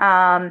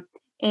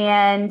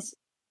 And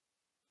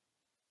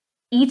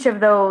each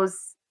of those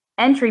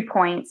entry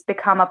points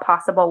become a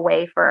possible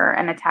way for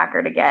an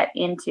attacker to get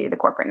into the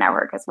corporate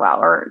network as well,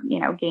 or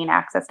gain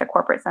access to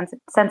corporate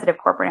sensitive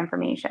corporate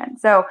information.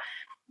 So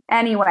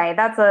anyway,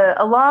 that's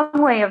a long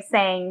way of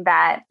saying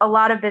that a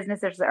lot of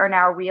businesses are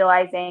now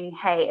realizing,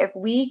 hey, if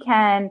we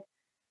can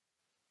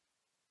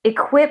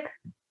equip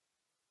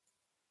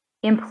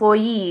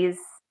employees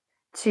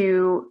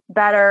to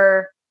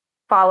better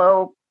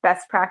follow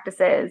best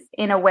practices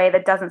in a way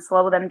that doesn't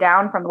slow them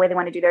down from the way they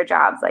want to do their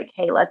jobs, like,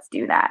 hey, let's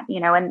do that,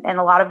 and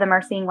a lot of them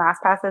are seeing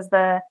LastPass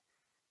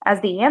as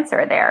the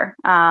answer there,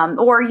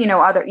 or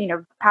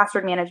other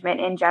password management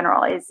in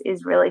general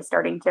is really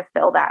starting to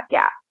fill that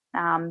gap,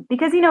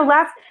 because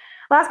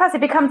LastPass,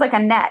 it becomes like a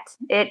net.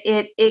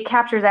 It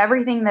captures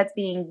everything that's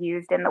being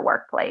used in the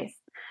workplace.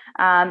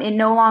 You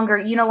no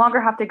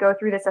longer have to go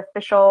through this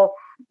official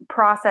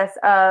process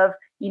of,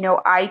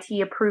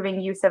 IT approving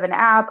use of an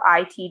app,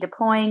 IT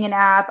deploying an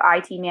app,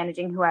 IT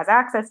managing who has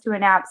access to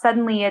an app.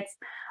 Suddenly it's,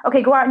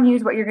 okay, go out and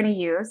use what you're going to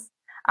use.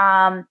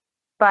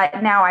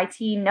 But now IT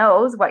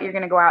knows what you're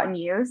going to go out and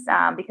use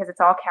because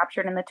it's all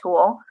captured in the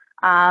tool.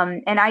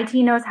 And IT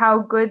knows how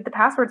good the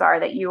passwords are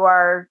that you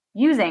are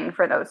using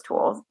for those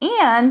tools.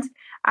 And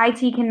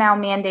IT can now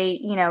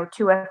mandate,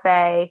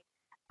 2FA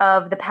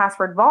of the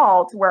password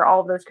vault where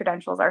all of those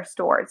credentials are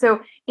stored.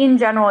 So in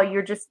general,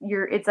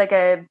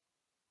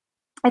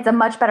 it's a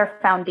much better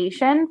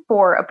foundation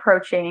for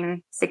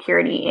approaching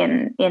security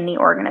in the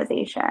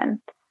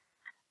organization.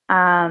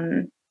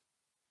 So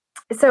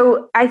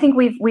I think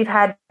we've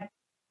had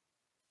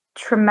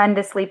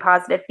tremendously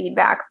positive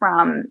feedback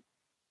from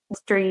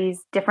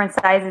industries, different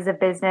sizes of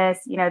business.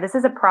 This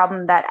is a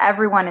problem that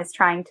everyone is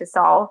trying to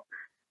solve.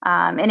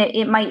 And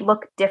it might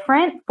look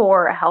different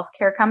for a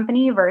healthcare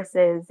company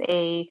versus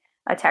a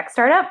tech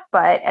startup,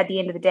 but at the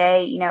end of the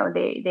day,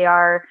 they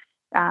are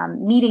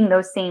meeting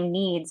those same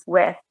needs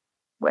with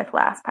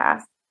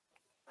LastPass.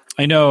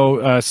 I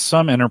know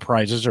some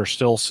enterprises are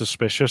still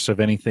suspicious of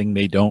anything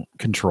they don't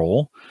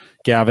control.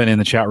 Gavin in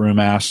the chat room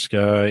asked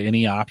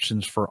any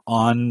options for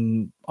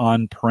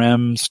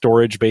on-prem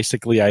storage.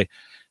 Basically, I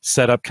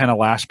set up kind of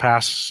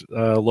LastPass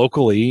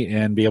locally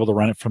and be able to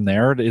run it from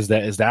there. Is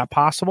that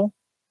possible?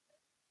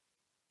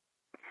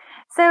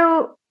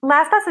 So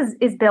LastPass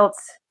is built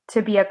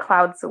to be a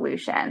cloud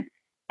solution,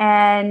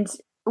 and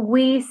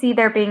we see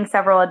there being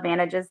several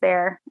advantages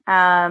there.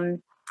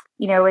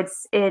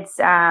 It's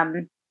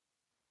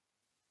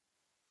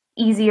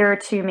easier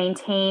to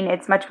maintain.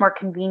 It's much more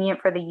convenient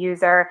for the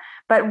user.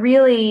 But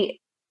really,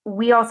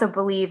 we also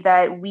believe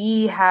that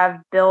we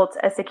have built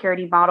a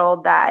security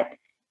model that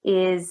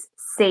is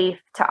safe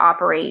to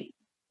operate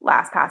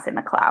LastPass in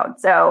the cloud.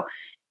 So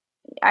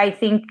I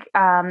think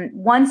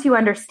once you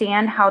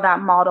understand how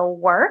that model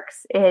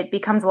works, it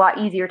becomes a lot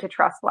easier to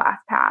trust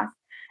LastPass.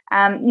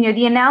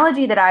 The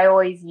analogy that I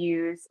always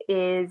use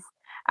is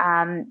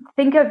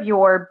think of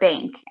your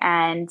bank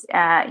and,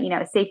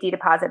 safety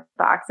deposit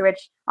box,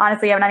 which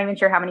honestly, I'm not even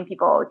sure how many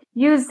people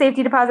use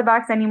safety deposit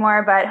box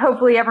anymore, but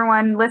hopefully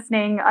everyone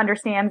listening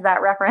understands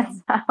that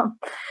reference. With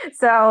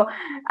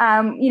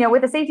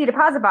a safety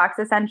deposit box,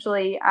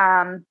 essentially,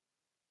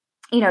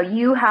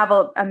 you have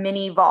a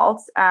mini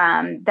vault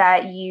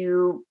that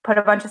you put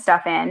a bunch of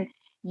stuff in,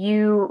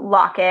 you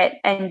lock it,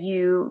 and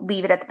you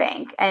leave it at the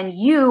bank, and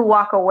you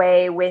walk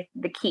away with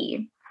the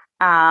key.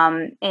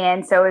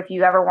 And so if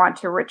you ever want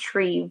to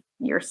retrieve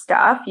your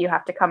stuff, you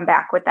have to come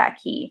back with that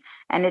key,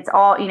 and it's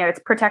all, it's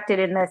protected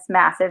in this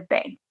massive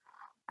bank.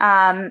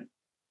 LastPass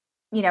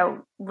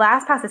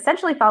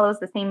essentially follows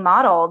the same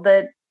model.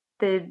 The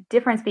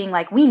difference being,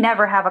 like, we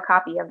never have a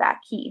copy of that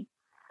key,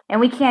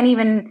 and we can't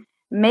even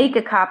make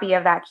a copy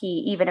of that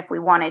key even if we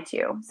wanted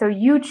to. So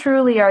you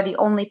truly are the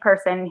only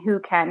person who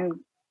can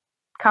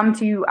come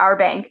to our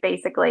bank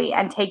basically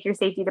and take your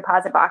safety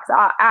deposit box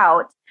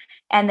out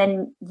and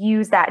then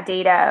use that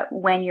data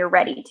when you're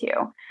ready to.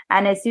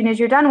 And as soon as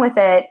you're done with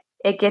it,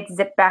 it gets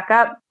zipped back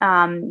up,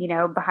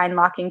 behind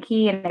lock and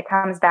key, and it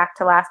comes back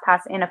to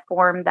LastPass in a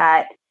form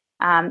that,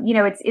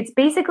 it's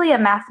basically a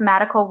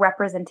mathematical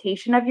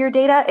representation of your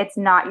data. It's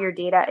not your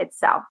data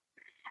itself.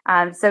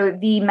 So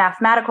the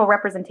mathematical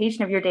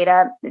representation of your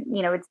data,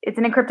 it's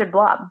an encrypted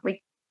blob.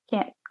 We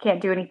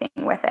can't do anything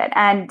with it.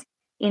 And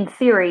in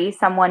theory,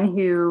 someone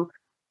who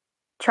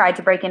tried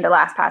to break into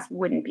LastPass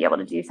wouldn't be able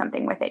to do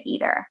something with it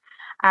either.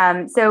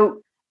 And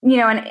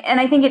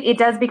I think it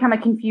does become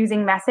a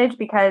confusing message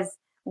because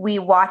we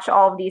watch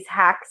all of these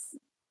hacks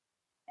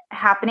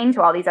happening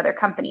to all these other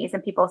companies,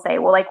 and people say,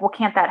 well,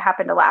 can't that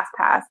happen to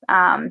LastPass?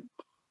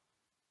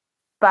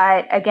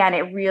 But again,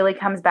 it really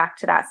comes back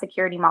to that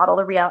security model.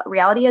 The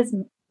reality is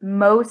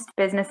most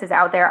businesses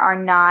out there are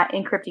not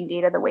encrypting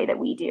data the way that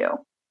we do.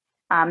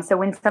 So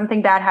when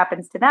something bad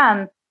happens to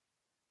them,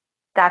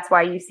 that's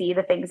why you see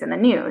the things in the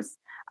news.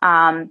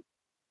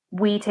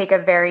 We take a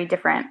very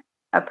different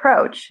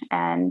approach.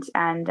 And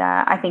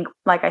I think,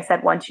 like I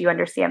said, once you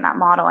understand that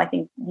model, I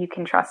think you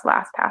can trust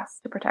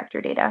LastPass to protect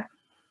your data.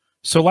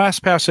 So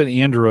LastPass and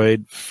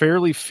Android,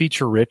 fairly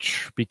feature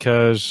rich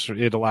because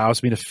it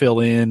allows me to fill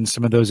in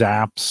some of those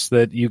apps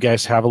that you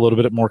guys have a little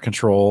bit more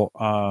control.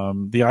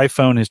 The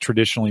iPhone has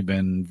traditionally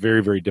been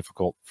very, very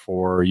difficult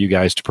for you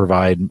guys to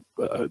provide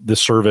the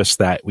service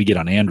that we get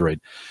on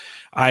Android.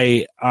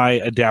 I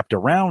adapt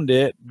around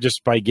it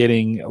just by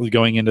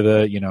going into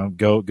the,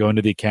 go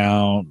into the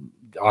account,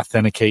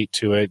 authenticate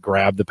to it,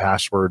 grab the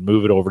password,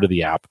 move it over to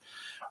the app.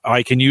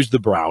 I can use the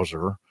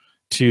browser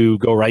to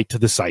go right to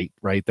the site,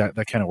 right? That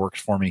kind of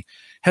works for me.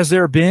 Has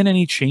there been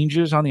any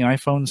changes on the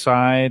iPhone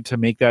side to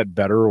make that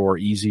better or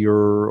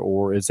easier?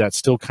 Or is that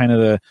still kind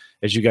of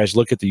as you guys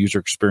look at the user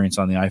experience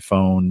on the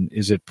iPhone,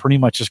 is it pretty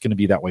much just going to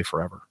be that way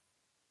forever?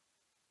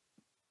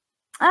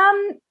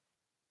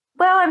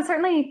 Well, I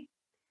certainly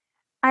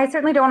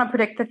don't want to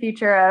predict the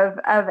future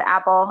of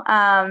Apple.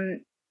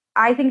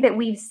 I think that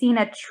we've seen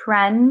a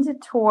trend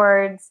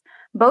towards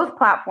both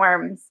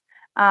platforms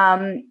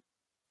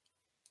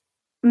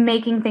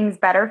making things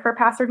better for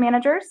password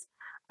managers.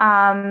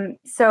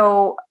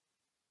 So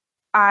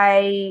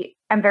I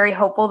am very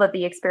hopeful that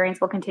the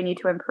experience will continue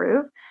to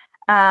improve.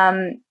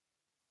 Um,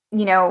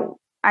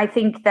 I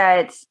think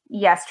that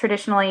yes,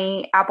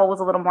 traditionally Apple was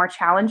a little more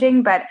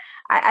challenging, but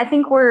I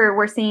think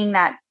we're seeing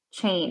that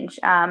change.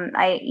 I'm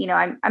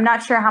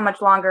not sure how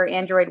much longer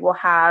Android will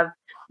have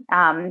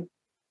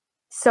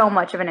so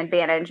much of an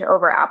advantage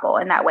over Apple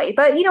in that way,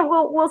 but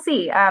we'll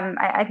see.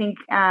 I think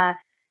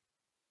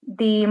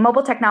the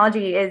mobile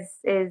technology is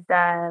in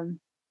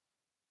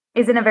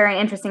a very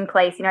interesting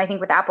place. I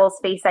think with Apple's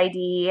Face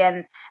ID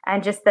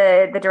and just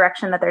the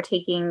direction that they're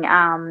taking,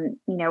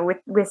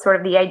 with sort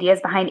of the ideas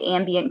behind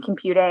ambient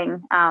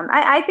computing,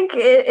 I think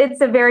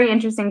it's a very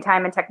interesting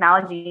time in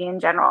technology in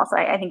general. So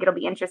I think it'll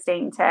be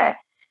interesting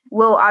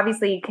we'll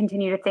obviously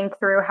continue to think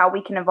through how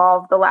we can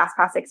evolve the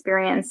LastPass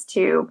experience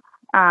to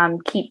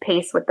keep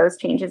pace with those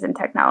changes in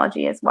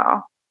technology as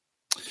well.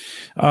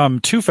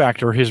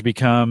 Two-factor has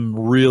become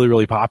really,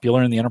 really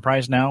popular in the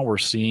enterprise now. We're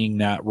seeing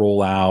that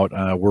roll out.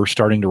 We're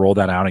starting to roll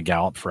that out at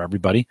Gallup for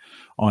everybody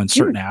on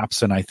certain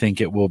apps, and I think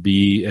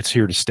it's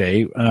here to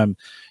stay. Have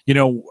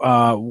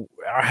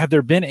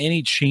there been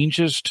any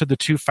changes to the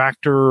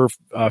two-factor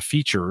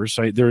features?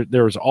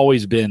 There's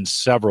always been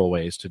several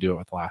ways to do it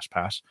with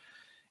LastPass.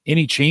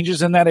 Any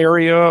changes in that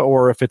area,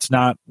 or if it's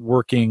not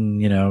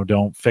working,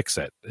 don't fix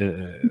it?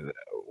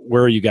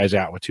 Where are you guys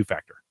at with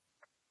two-factor?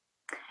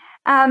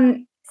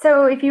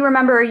 So if you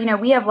remember,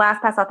 we have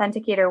LastPass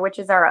Authenticator, which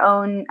is our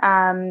own,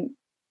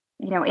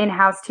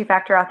 in-house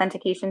two-factor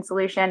authentication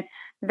solution,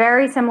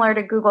 very similar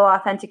to Google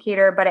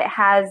Authenticator, but it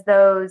has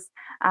those,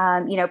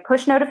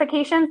 push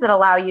notifications that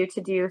allow you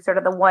to do sort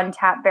of the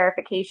one-tap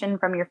verification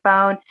from your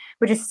phone,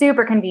 which is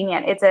super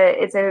convenient.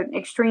 It's an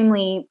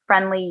extremely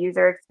friendly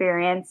user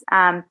experience.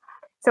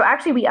 So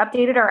actually, we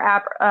updated our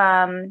app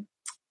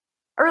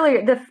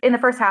earlier in the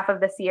first half of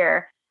this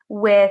year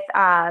with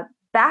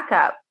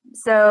backup.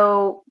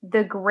 So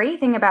the great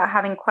thing about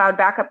having cloud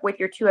backup with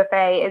your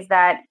 2FA is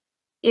that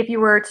if you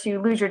were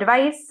to lose your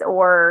device,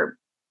 or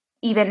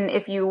even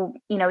if you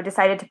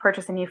decided to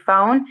purchase a new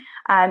phone,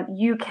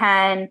 you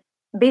can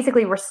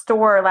basically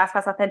restore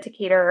LastPass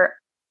Authenticator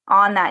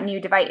on that new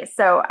device.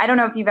 So I don't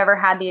know if you've ever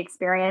had the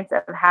experience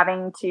of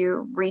having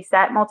to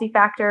reset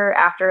multi-factor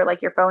after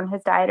like your phone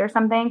has died or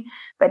something,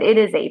 but it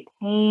is a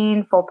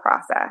painful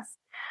process.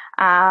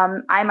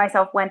 I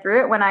myself went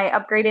through it when I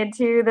upgraded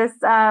to this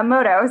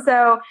Moto.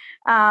 So,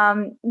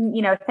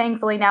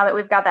 thankfully now that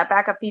we've got that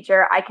backup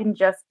feature, I can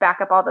just back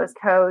up all those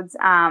codes,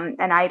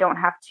 and I don't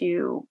have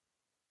to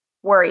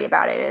worry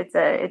about it.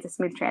 It's a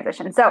smooth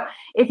transition. So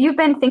if you've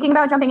been thinking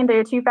about jumping into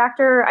a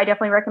two-factor, I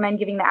definitely recommend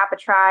giving the app a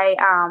try,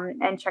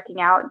 and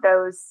checking out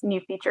those new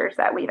features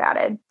that we've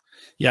added.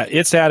 Yeah,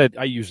 it's added.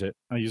 I use it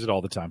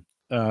all the time.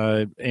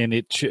 And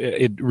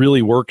it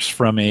really works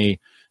from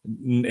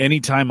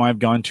anytime I've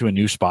gone to a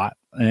new spot,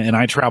 and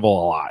I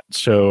travel a lot,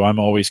 so I'm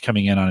always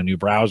coming in on a new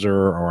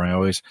browser, or I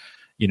always,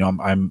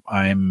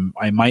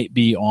 I might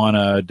be on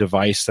a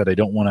device that I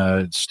don't want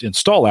to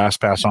install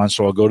LastPass on,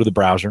 so I'll go to the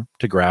browser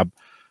to grab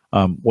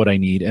what I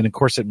need, and of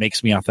course it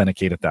makes me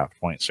authenticate at that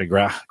point. So I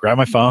grab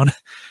my phone,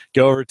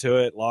 go over to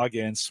it, log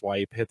in,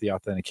 swipe, hit the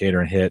authenticator,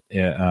 and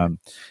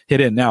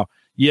hit in. Now,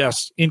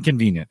 yes,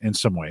 inconvenient in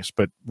some ways,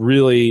 but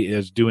really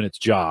is doing its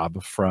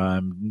job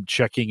from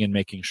checking and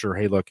making sure,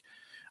 hey, look,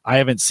 I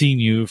haven't seen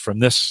you from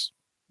this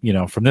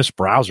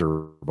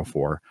browser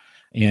before,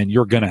 and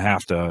you're going to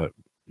have to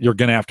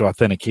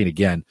authenticate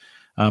again.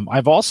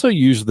 I've also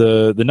used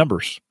the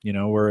numbers,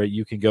 where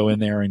you can go in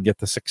there and get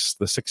the six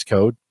digit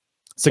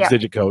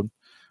code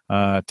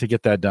to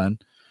get that done.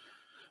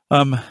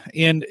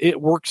 And it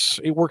works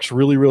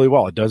really, really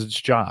well. It does its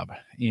job.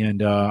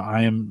 And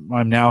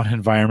I'm now in an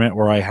environment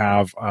where I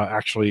have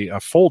actually a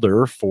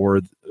folder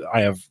I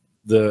have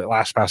the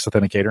LastPass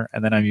Authenticator,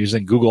 and then I'm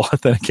using Google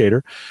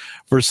Authenticator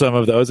for some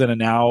of those. And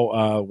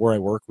now where I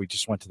work, we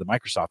just went to the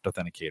Microsoft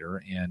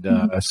Authenticator.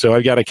 And so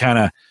I've got to kind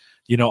of,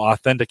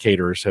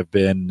 authenticators have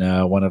been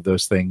one of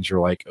those things you're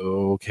like,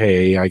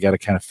 okay, I got to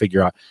kind of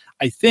figure out.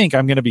 I think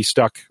I'm going to be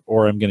stuck,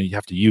 or I'm going to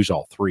have to use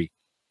all three.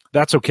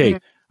 That's okay.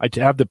 I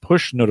have the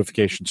push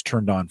notifications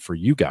turned on for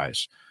you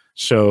guys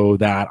so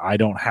that I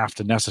don't have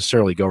to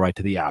necessarily go right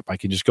to the app. I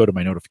can just go to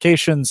my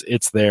notifications.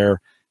 It's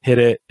there, hit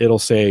it. It'll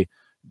say,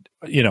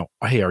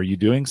 hey, are you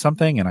doing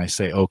something? And I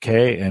say,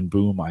 okay, and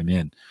boom, I'm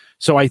in.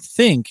 So I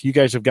think you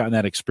guys have gotten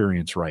that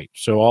experience right.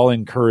 So I'll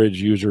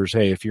encourage users,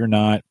 hey, if you're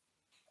not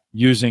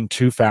using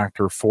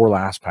two-factor for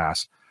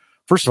LastPass,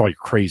 first of all, you're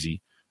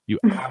crazy. You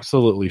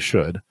absolutely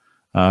should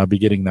be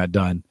getting that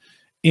done,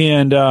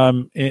 and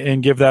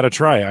give that a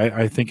try.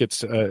 I think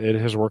it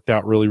has worked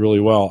out really, really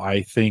well.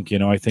 I think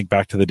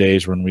back to the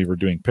days when we were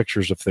doing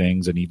pictures of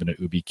things, and even a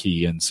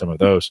YubiKey and some of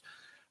those,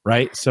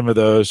 right? Some of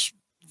those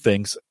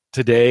things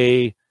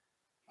today.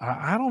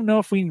 I don't know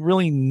if we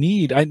really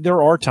need.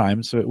 There are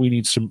times that we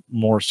need some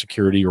more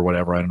security or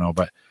whatever. I don't know,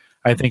 but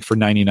I think for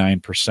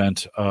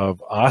 99%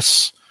 of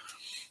us,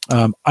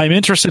 I'm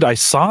interested. I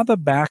saw the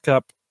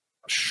backup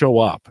show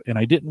up, and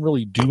I didn't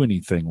really do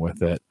anything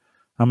with it.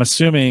 I'm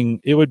assuming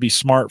it would be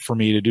smart for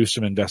me to do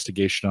some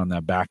investigation on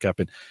that backup,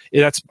 and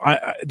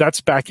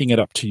that's backing it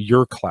up to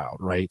your cloud,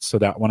 right? So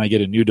that when I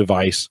get a new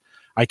device,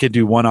 I could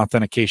do one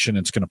authentication,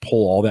 and it's going to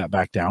pull all that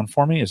back down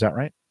for me. Is that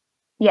right?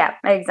 Yeah,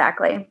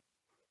 exactly.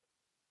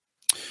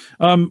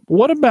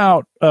 What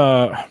about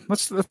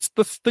let's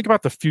think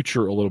about the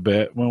future a little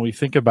bit when we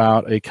think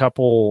about a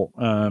couple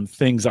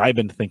things I've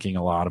been thinking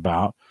a lot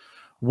about.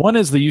 One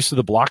is the use of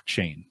the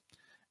blockchain.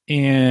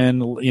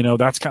 And,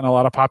 that's gotten a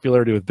lot of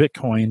popularity with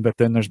Bitcoin, but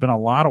then there's been a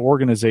lot of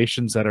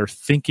organizations that are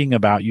thinking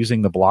about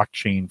using the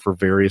blockchain for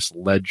various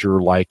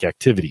ledger-like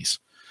activities.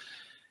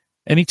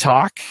 Any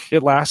talk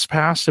at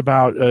LastPass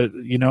about,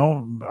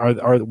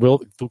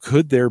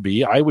 could there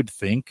be, I would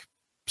think,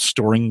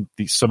 storing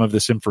some of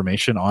this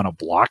information on a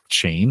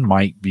blockchain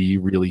might be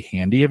really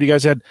handy. Have you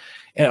guys had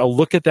a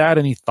look at that?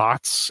 Any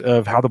thoughts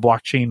of how the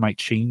blockchain might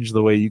change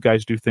the way you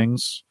guys do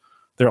things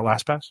there at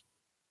LastPass?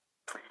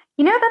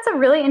 That's a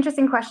really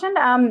interesting question.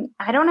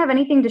 I don't have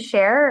anything to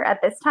share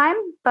at this time,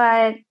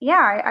 but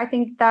yeah, I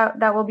think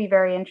that will be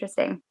very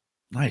interesting.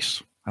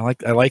 Nice. I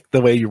like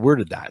the way you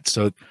worded that.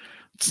 So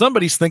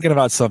somebody's thinking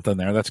about something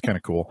there. That's kind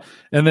of cool.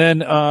 And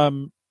then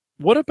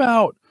what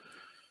about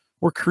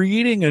we're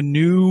creating a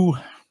new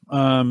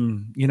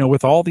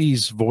with all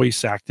these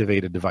voice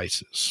activated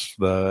devices,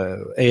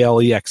 the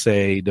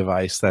ALEXA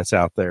device that's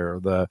out there,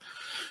 the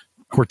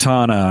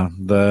Cortana,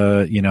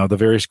 the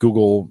various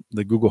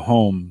the Google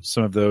Home,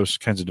 some of those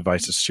kinds of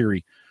devices,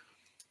 Siri.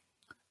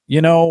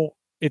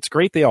 It's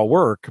great they all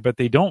work, but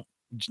they don't.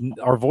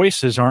 Our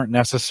voices aren't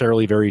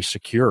necessarily very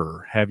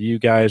secure. Are you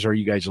guys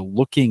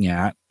looking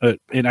at?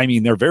 And I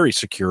mean, they're very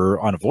secure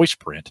on a voice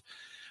print,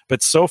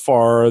 but so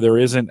far there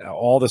isn't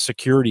all the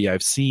security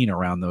I've seen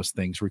around those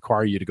things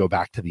require you to go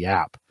back to the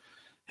app.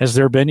 Has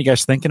there been you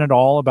guys thinking at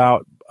all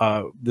about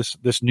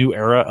this new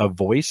era of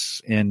voice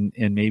and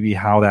maybe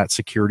how that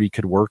security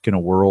could work in a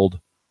world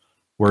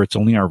where it's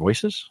only our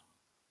voices?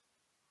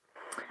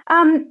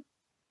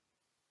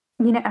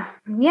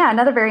 Yeah,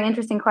 another very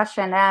interesting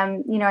question.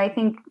 I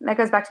think that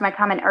goes back to my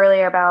comment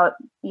earlier about,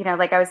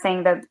 like I was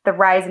saying, the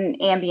rise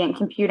in ambient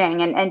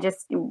computing and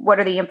just what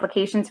are the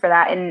implications for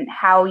that and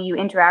how you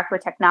interact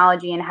with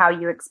technology and how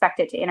you expect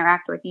it to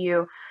interact with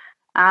you.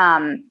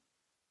 I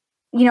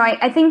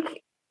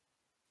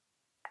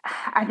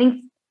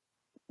think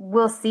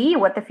we'll see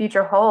what the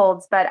future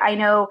holds, but I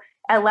know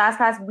at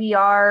LastPass we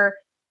are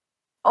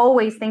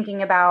always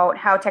thinking about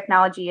how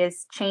technology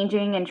is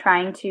changing and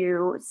trying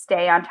to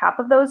stay on top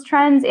of those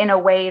trends in a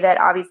way that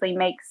obviously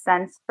makes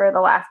sense for the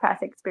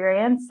LastPass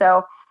experience.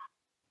 So,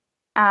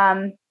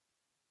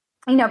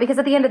 because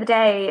at the end of the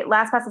day,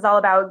 LastPass is all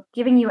about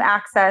giving you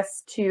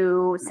access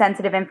to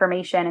sensitive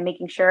information and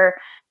making sure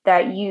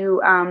that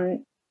you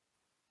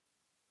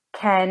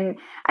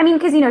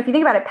because if you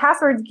think about it,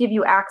 passwords give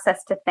you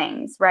access to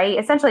things, right?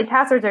 Essentially,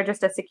 passwords are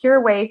just a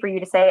secure way for you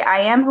to say,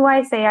 I am who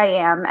I say I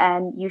am,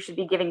 and you should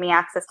be giving me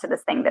access to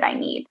this thing that I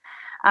need.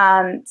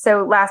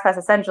 So LastPass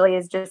essentially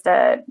is just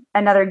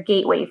another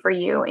gateway for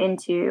you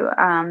into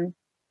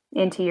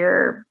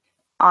your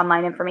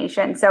online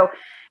information. So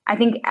I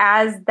think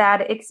as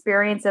that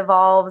experience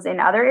evolves in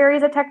other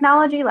areas of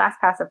technology,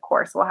 LastPass, of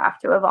course, will have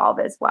to evolve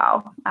as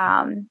well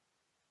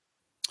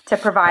to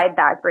provide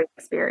that great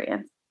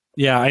experience.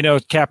 Yeah, I know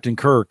Captain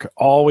Kirk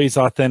always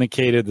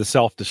authenticated the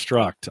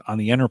self-destruct on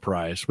the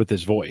Enterprise with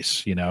his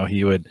voice. He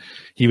would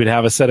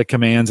have a set of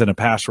commands and a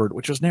password,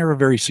 which was never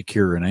very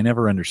secure, and I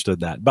never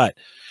understood that. But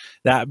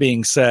that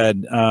being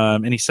said,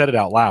 and he said it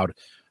out loud,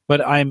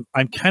 but I'm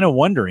kind of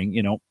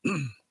wondering,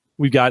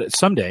 we've got it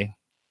someday.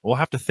 We'll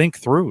have to think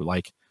through,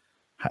 like,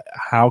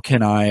 how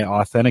can I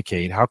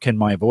authenticate? How can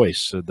my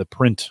voice, the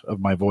print of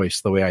my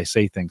voice, the way I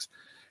say things,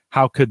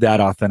 how could that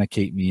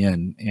authenticate me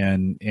in?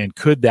 And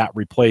could that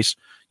replace,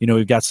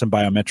 we've got some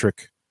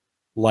biometric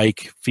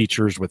like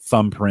features with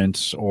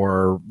thumbprints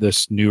or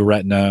this new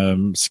retina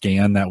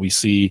scan that we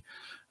see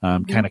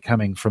kind of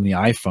coming from the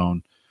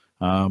iPhone.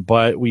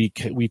 But we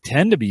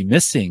tend to be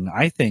missing,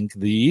 I think,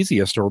 the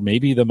easiest or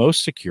maybe the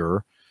most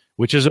secure,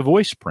 which is a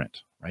voice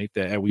print, right?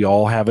 That we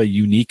all have a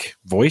unique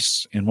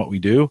voice in what we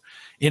do.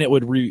 And it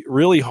would be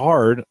really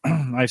hard.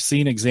 I've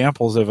seen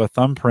examples of a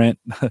thumbprint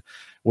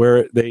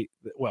where we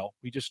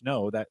just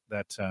know that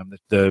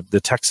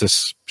the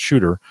Texas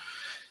shooter,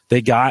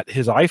 they got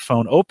his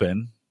iPhone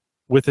open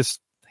with his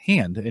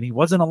hand and he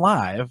wasn't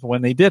alive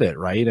when they did it,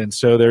 right? And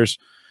so there's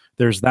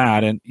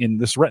that, and in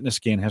this retina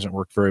scan hasn't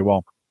worked very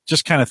well.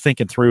 Just kind of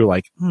thinking through,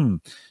 like,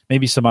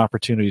 maybe some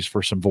opportunities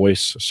for some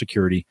voice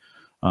security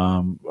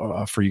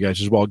for you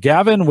guys as well.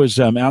 Gavin was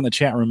out in the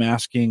chat room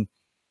asking,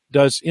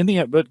 but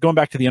going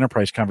back to the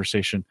enterprise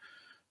conversation,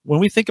 when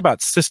we think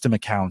about system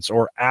accounts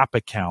or app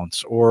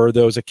accounts or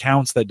those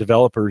accounts that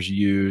developers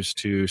use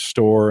to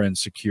store and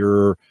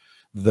secure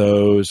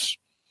those,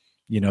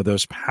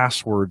 those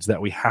passwords that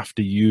we have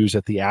to use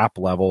at the app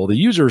level, the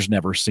users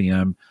never see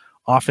them.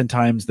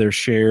 Oftentimes they're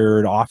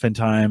shared.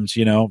 Oftentimes,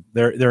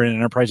 they're in an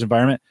enterprise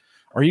environment.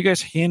 Are you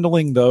guys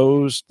handling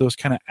those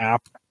kind of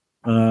app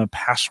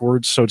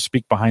passwords, so to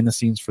speak, behind the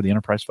scenes for the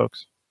enterprise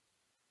folks?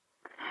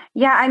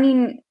 Yeah, I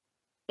mean,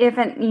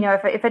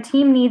 if a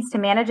team needs to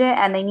manage it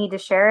and they need to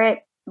share it,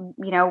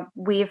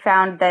 we've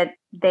found that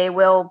they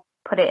will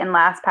put it in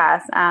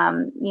LastPass.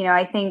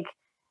 I think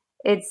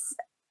it's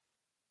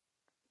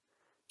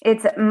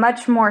it's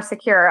much more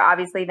secure,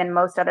 obviously, than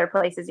most other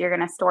places you're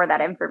going to store that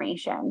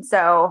information.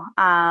 So,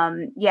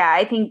 yeah,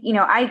 I think,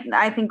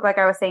 I think, like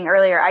I was saying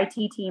earlier,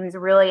 IT teams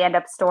really end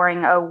up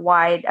storing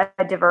a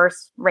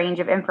diverse range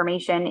of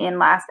information in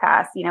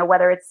LastPass,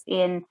 whether it's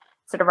in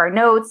sort of our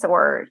notes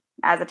or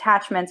as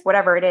attachments,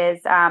 whatever it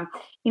is,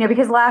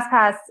 because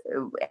LastPass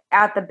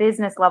at the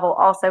business level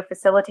also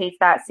facilitates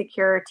that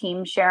secure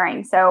team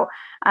sharing. So,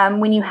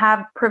 when you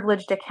have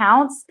privileged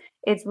accounts,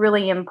 it's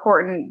really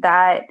important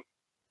that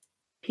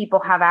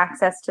people have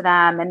access to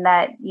them and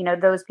that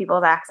those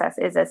people's access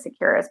is as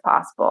secure as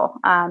possible.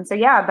 So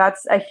yeah,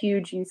 that's a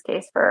huge use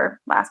case for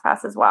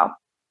LastPass as well.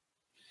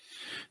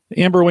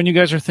 Amber, when you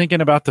guys are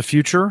thinking about the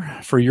future,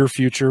 for your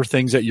future,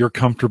 things that you're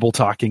comfortable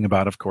talking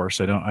about, of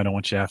course, I don't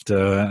want you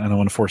to I don't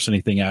want to force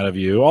anything out of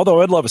you,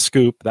 although I'd love a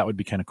scoop. That would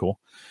be kind of cool.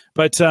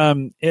 But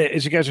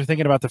as you guys are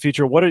thinking about the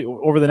future,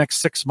 over the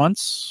next 6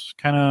 months,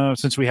 kind of,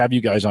 since we have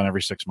you guys on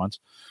every 6 months,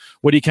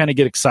 what do you kind of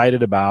get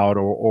excited about,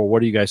 or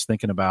what are you guys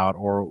thinking about,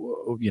 or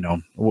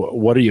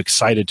what are you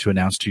excited to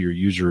announce to your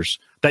users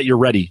that you're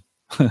ready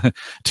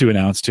to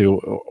announce to?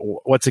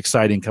 What's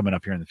exciting coming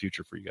up here in the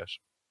future for you guys?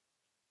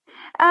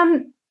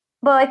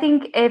 Well, I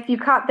think if you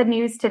caught the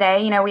news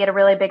today, we had a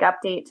really big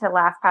update to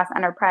LastPass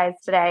Enterprise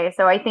today.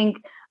 So I think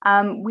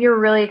we were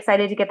really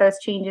excited to get those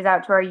changes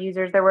out to our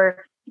users. There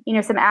were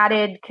some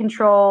added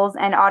controls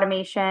and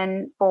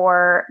automation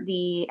for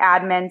the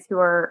admins who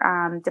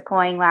are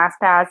deploying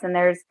LastPass, and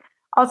there's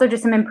also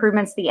just some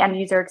improvements to the end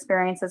user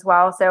experience as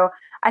well. So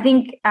I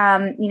think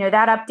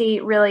that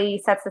update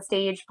really sets the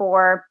stage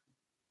for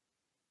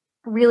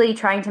really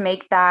trying to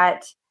make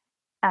that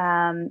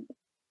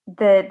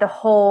the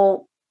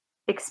whole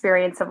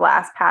experience of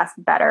LastPass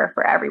better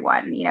for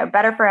everyone.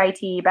 Better for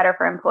IT, better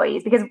for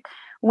employees, because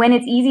when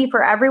it's easy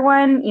for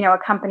everyone, a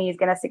company is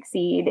going to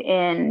succeed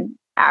in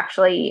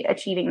actually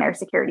achieving their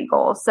security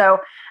goals. So,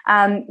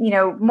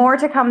 more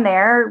to come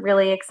there.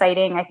 Really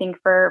exciting, I think,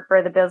 for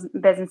the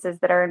businesses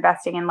that are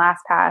investing in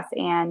LastPass.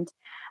 And,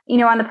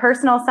 on the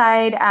personal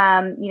side,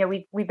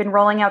 we've been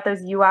rolling out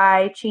those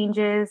UI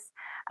changes.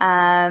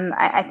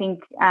 I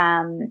think,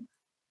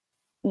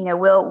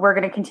 we're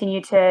going to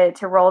continue to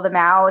roll them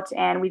out,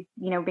 and we've,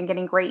 been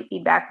getting great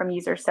feedback from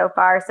users so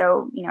far.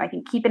 So, I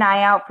think keep an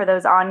eye out for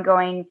those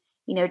ongoing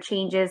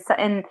changes.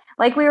 And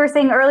like we were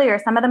saying earlier,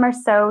 some of them are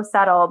so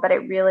subtle, but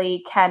it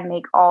really can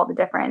make all the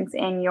difference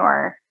in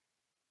your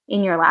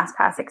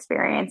LastPass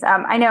experience.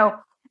 I know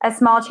a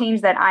small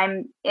change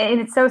and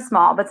it's so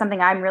small, but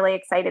something I'm really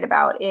excited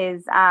about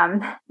is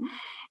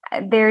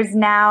there's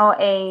now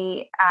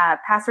a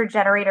password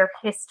generator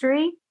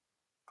history.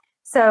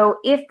 So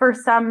if for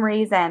some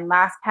reason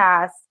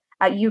LastPass,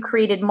 you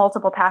created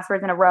multiple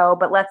passwords in a row,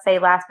 but let's say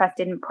LastPass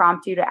didn't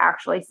prompt you to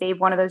actually save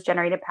one of those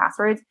generated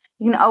passwords,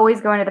 you can always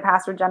go into the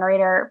password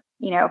generator,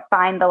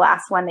 find the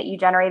last one that you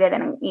generated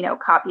and,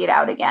 copy it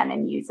out again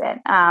and use it.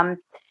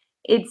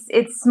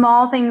 It's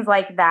small things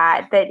like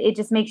that it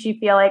just makes you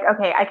feel like,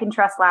 okay, I can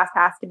trust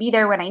LastPass to be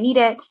there when I need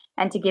it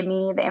and to give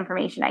me the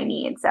information I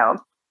need. So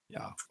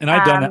yeah. And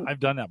I've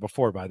done that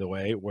before, by the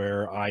way,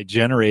 where I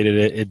generated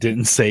it, it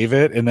didn't save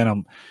it. And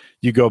then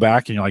you go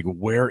back and you're like,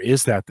 where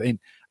is that thing?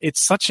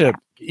 It's such and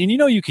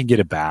you can get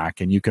it back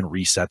and you can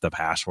reset the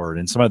password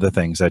and some of the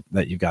things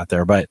that you got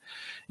there. But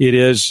it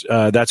is,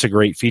 that's a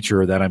great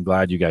feature that I'm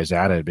glad you guys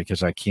added,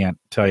 because I can't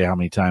tell you how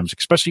many times,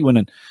 especially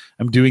when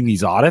I'm doing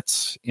these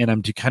audits and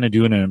I'm kind of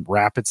doing a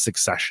rapid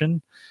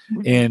succession,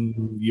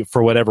 and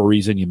for whatever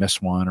reason you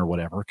miss one or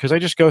whatever, because I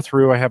just go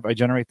through, I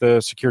generate the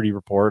security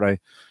report, I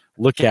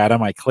look at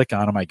them, I click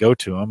on them, I go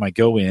to them, I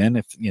go in,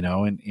 if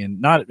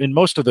and not in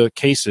most of the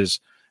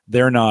cases,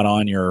 they're not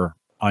on your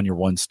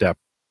one-step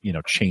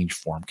change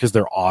form because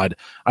they're odd.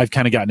 I've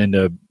kind of gotten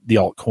into the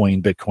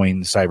altcoin,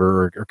 Bitcoin,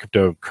 cyber or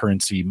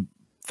cryptocurrency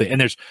thing,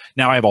 and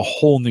now I have a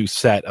whole new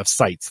set of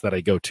sites that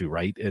I go to.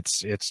 Right,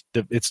 it's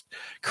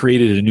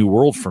created a new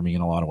world for me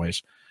in a lot of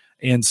ways,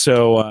 and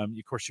so of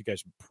course you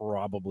guys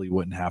probably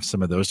wouldn't have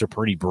some of those. They're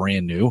pretty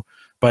brand new,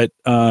 but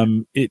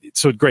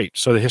so great.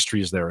 So the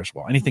history is there as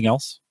well. Anything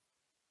else?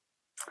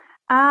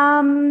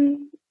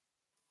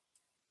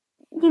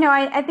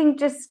 I think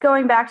just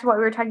going back to what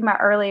we were talking about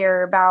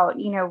earlier about,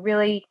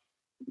 really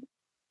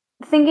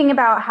thinking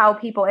about how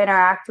people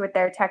interact with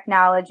their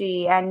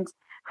technology and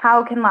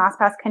how can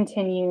LastPass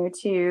continue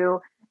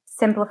to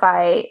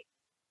simplify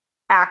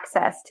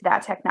access to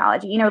that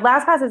technology.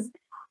 LastPass is,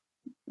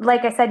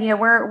 like I said,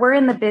 we're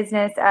in the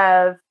business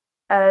of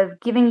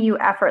giving you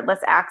effortless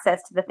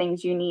access to the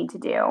things you need to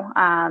do.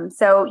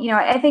 So,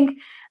 I think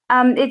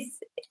It's,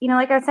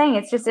 like I was saying,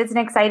 it's an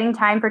exciting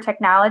time for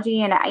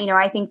technology. And,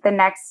 I think the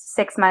next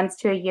 6 months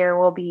to a year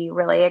will be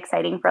really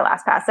exciting for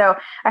LastPass. So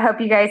I hope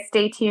you guys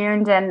stay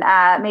tuned, and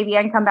maybe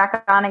I can come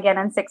back on again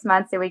in 6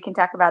 months so we can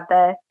talk about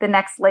the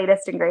next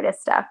latest and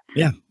greatest stuff.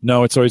 Yeah,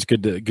 no, it's always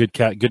good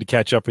to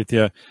catch up with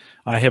you.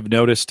 I have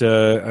noticed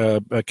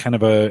a kind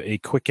of a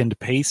quickened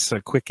pace,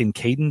 a quickened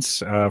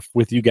cadence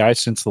with you guys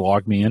since the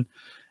Log Me In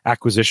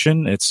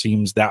acquisition. It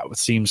seems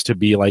to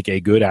be like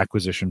a good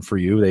acquisition for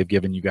you. They've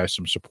given you guys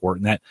some support,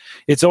 and that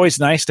it's always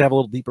nice to have a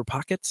little deeper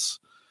pockets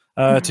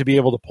to be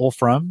able to pull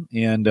from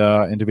and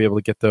to be able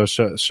to get those.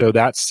 So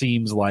that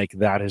seems like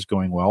that is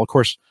going well. Of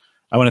course,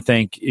 I want to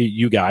thank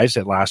you guys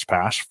at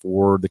LastPass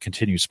for the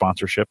continued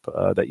sponsorship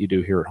that you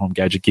do here at Home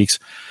Gadget Geeks.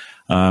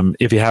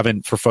 If you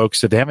haven't, for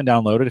folks, if they haven't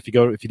downloaded, if you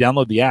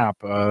download the app,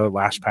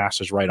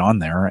 LastPass is right on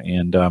there,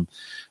 and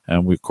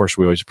we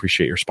always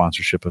appreciate your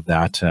sponsorship of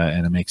that,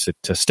 and it makes it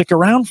to stick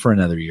around for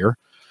another year,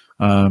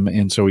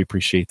 and so we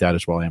appreciate that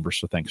as well, Amber.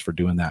 So thanks for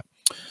doing that.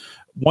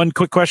 One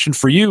quick question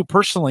for you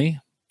personally,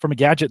 from a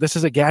gadget. This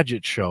is a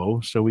gadget show,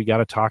 so we got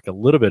to talk a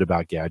little bit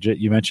about gadget.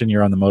 You mentioned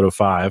you're on the Moto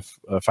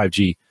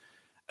 5G.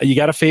 You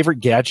got a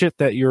favorite gadget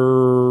that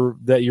you're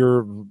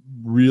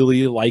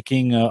really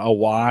liking? A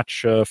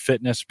watch, a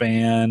fitness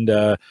band,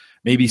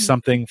 maybe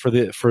something for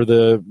the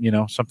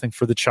something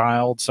for the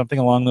child, something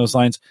along those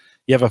lines.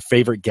 You have a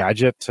favorite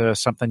gadget,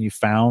 something you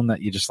found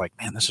that you just like,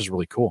 man, this is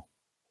really cool.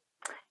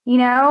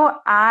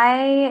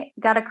 I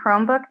got a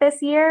Chromebook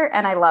this year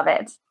and I love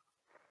it.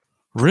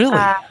 Really?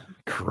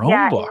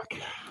 Chromebook.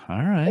 Yeah,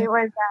 all right. It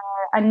was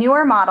a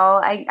newer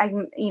model.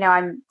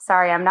 I'm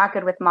sorry, I'm not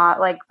good with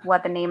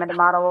what the name of the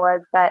model was,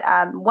 but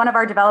one of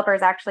our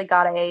developers actually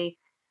got a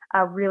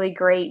really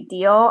great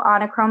deal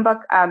on a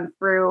Chromebook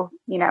through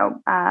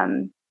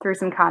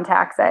some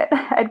contacts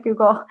at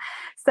Google.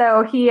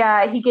 So he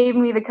gave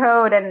me the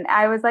code, and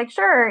I was like,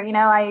 sure.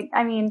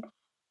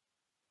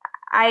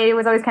 I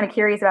was always kind of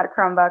curious about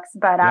Chromebooks,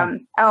 but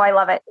I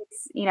love it.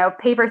 It's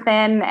paper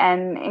thin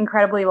and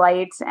incredibly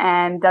light,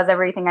 and does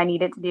everything I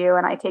need it to do,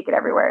 and I take it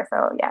everywhere.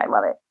 So yeah, I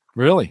love it.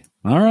 Really?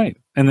 All right.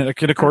 And then,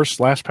 of course,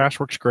 LastPass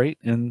works great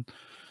in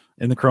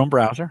the Chrome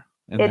browser.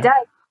 It does.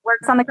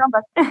 Works on the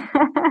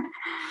Chromebook.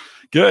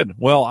 Good.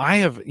 Well, I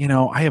have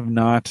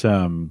not.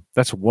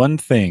 That's one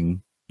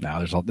thing.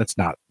 Now, that's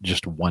not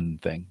just one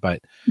thing,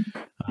 but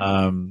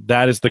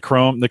that is the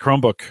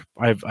Chromebook.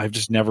 I've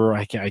just never.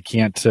 I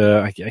can't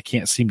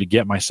seem to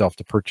get myself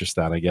to purchase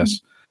that. I guess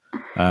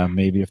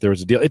maybe if there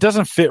was a deal, it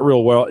doesn't fit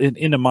real well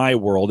into my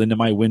world, into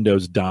my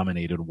Windows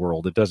dominated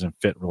world. It doesn't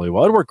fit really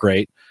well. It'd work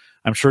great.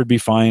 I'm sure it'd be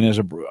fine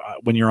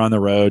when you're on the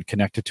road,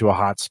 connected to a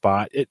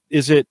hotspot.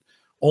 Is it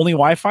only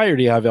Wi-Fi, or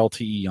do you have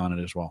LTE on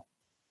it as well?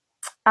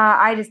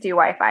 I just do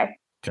Wi-Fi.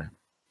 Okay.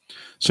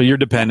 So you're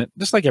dependent,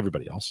 just like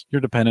everybody else,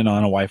 you're dependent on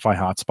a Wi-Fi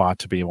hotspot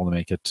to be able to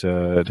make it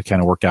to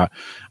kind of work out.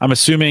 I'm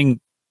assuming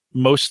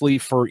mostly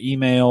for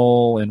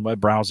email and web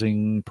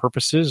browsing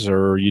purposes,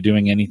 or are you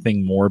doing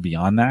anything more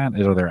beyond that?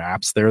 Are there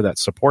apps there that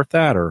support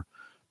that? Or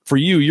for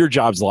you, your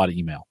job's a lot of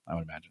email, I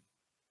would imagine.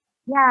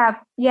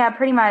 Yeah,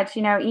 pretty much.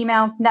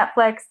 Email,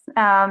 Netflix,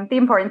 the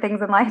important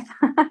things in life.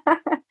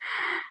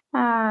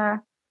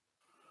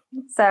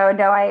 So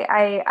no,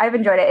 I've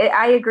enjoyed it.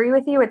 I agree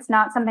with you. It's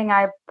not something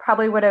I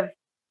probably would have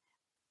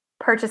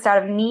purchased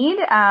out of need,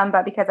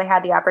 but because I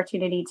had the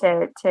opportunity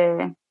to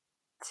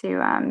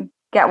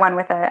get one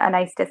with a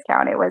nice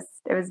discount, it was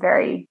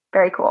very,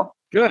 very cool.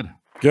 Good.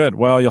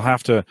 Well, you'll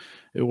have to.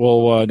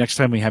 We'll next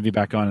time we have you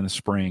back on in the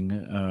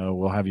spring,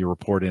 we'll have you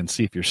report in,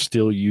 see if you're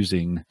still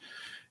using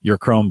your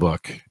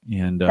Chromebook.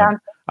 And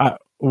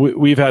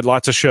we've had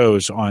lots of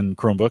shows on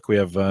Chromebook. We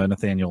have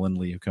Nathaniel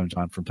Lindley who comes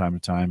on from time to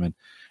time, and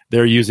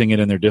they're using it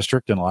in their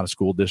district, and a lot of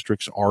school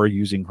districts are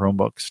using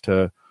Chromebooks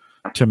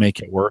to make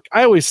it work.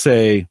 I always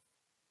say,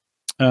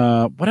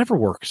 whatever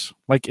works.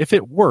 Like if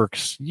it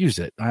works, use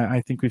it. I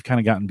think we've kind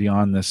of gotten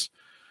beyond this,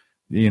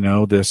 the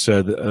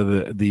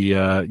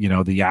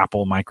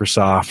Apple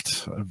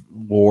Microsoft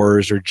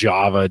wars or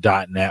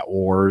Java.net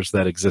wars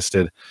that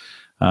existed.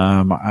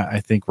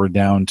 I think we're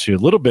down to a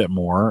little bit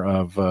more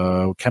of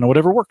kind of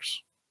whatever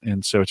works,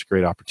 and so it's a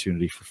great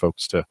opportunity for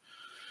folks to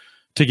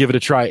give it a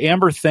try.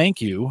 Amber,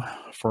 thank you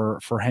for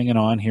hanging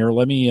on here.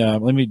 Let me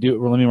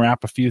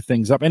wrap a few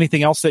things up.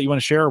 Anything else that you want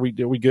to share? Are we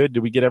good?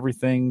 Did we get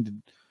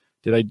everything?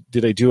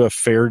 Did I do a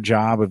fair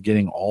job of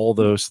getting all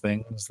those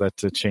things that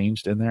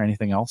changed in there?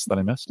 Anything else that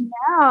I missed? No,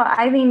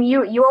 I mean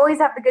you always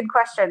have the good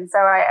questions, so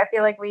I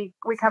feel like we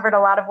covered a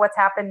lot of what's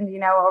happened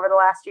over the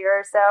last year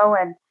or so,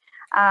 and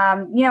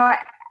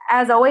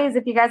as always,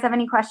 if you guys have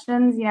any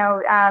questions,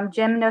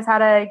 Jim knows how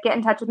to get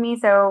in touch with me,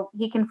 so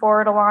he can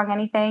forward along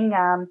anything.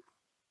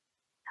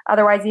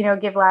 Otherwise,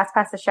 give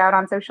LastPass a shout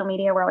on social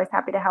media. We're always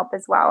happy to help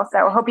as well.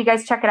 So hope you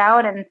guys check it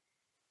out. And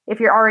if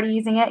you're already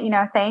using it,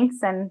 thanks,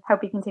 and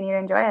hope you continue to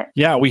enjoy it.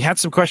 Yeah, we had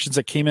some questions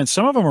that came in.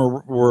 Some of them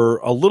were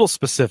a little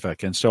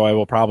specific, and so I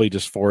will probably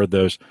just forward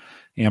those.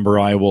 Amber,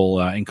 I will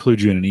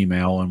include you in an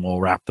email, and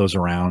we'll wrap those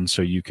around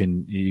so you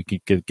can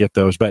get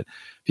those. But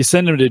if you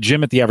send them to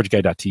Jim at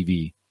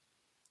theaverageguy.tv,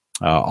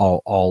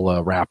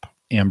 I'll wrap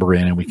Amber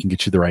in, and we can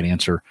get you the right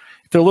answer.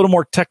 If they're a little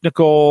more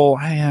technical,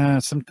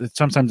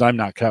 sometimes I'm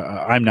not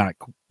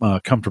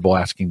comfortable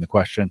asking the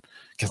question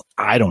because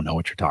I don't know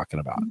what you're talking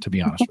about, to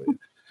be honest with you.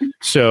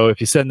 So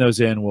if you send those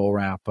in, we'll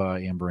wrap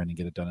Amber in and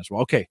get it done as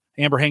well. Okay,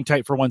 Amber, hang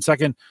tight for 1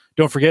 second.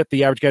 Don't forget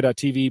the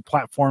AverageGuy.tv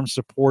platform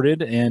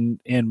supported and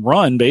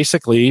run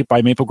basically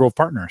by Maple Grove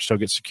Partners. So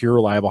get secure,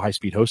 reliable,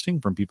 high-speed hosting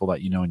from people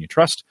that you know and you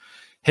trust.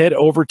 Head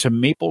over to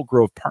Maple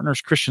Grove Partners.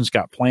 Christian's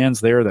got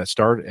plans there that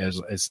start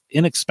as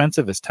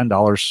inexpensive as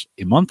 $10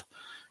 a month.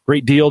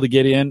 Great deal to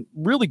get in.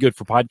 Really good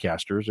for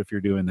podcasters if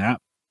you're doing that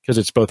because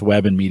it's both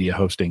web and media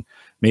hosting.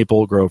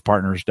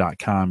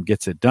 MapleGrovePartners.com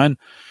gets it done.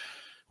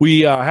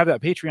 We have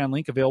that Patreon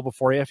link available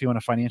for you if you want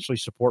to financially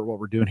support what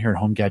we're doing here at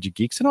Home Gadget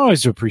Geeks. And I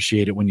always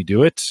appreciate it when you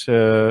do it.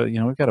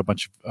 We've got a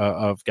bunch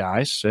of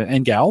guys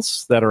and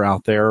gals that are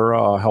out there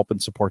helping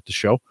support the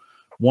show.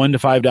 $1 to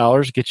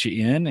 $5 gets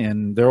you in,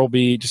 and there will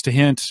be just a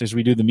hint as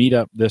we do the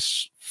meetup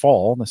this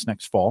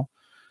next fall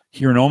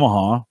here in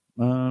Omaha.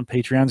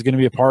 Patreon is going to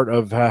be a part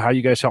of how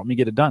you guys help me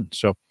get it done.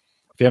 So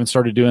if you haven't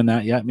started doing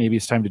that yet, maybe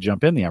it's time to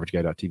jump in,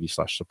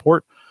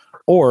 theaverageguy.tv/support,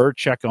 or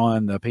check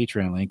on the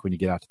Patreon link when you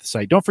get out to the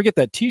site. Don't forget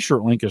that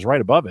t-shirt link is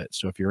right above it.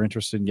 So if you're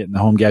interested in getting the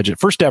Home Gadget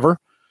first ever,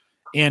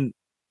 and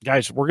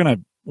guys,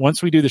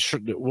 once we do a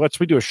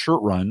shirt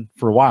run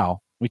for a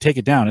while, we take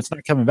it down. It's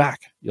not coming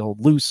back. You'll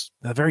lose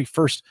the very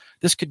first.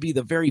 This could be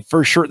the very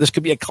first shirt. This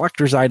could be a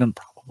collector's item.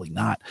 Probably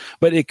not,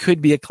 but it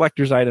could be a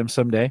collector's item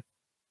someday.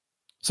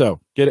 So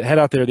head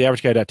out there,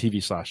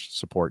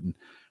 theaverageguy.tv/support. And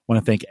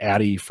want to thank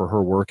Addie for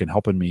her work and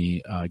helping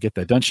me get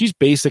that done. She's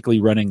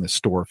basically running the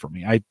store for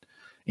me.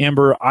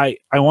 Amber, I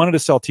wanted to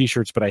sell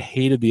t-shirts, but I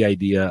hated the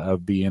idea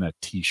of being a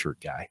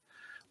t-shirt guy.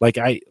 Like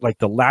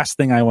the last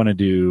thing I want to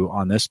do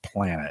on this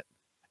planet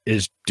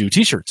is do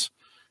t-shirts.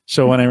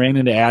 So when I ran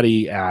into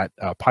Addie at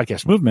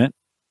Podcast Movement,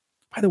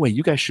 by the way,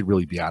 you guys should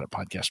really be out at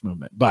Podcast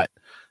Movement. But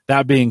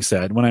that being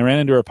said, when I ran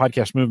into her at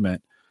Podcast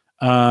Movement,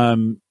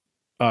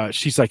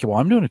 she's like, well,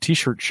 I'm doing a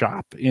t-shirt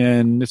shop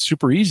and it's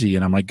super easy.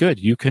 And I'm like, good,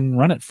 you can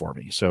run it for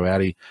me. So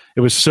Addie,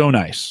 it was so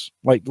nice.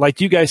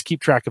 Like you guys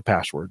keep track of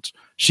passwords.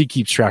 She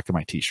keeps track of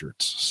my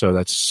t-shirts. So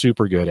that's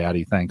super good,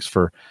 Addie. Thanks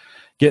for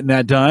getting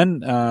that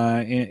done.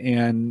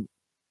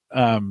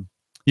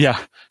 Yeah.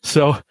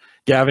 So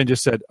Gavin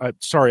just said,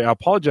 sorry, I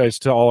apologize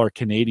to all our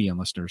Canadian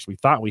listeners. We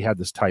thought we had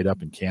this tied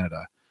up in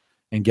Canada.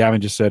 And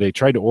Gavin just said, he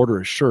tried to order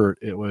a shirt.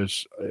 It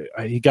was,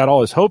 he got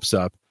all his hopes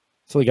up.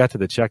 So he got to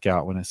the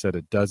checkout when it said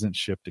it doesn't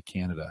ship to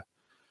Canada.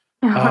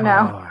 Oh,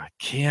 no.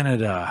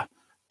 Canada.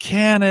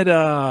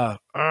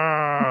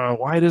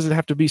 Why does it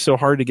have to be so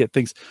hard to get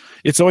things?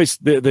 It's always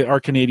our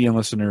Canadian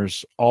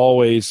listeners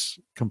always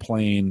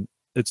complain.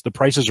 The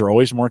prices are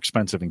always more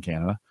expensive in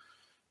Canada.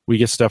 We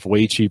get stuff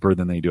way cheaper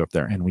than they do up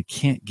there, and we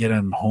can't get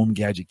them Home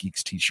Gadget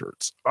Geeks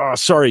t-shirts. Oh,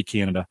 sorry,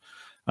 Canada.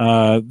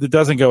 It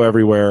doesn't go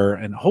everywhere,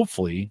 and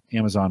hopefully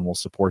Amazon will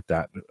support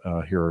that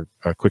here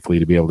quickly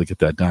to be able to get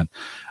that done.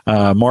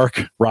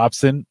 Mark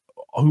Robson,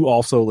 who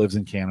also lives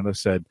in Canada,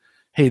 said,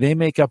 hey, they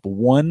make up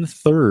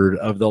 1/3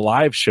 of the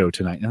live show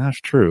tonight. And that's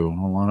true.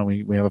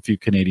 We have a few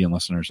Canadian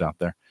listeners out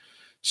there.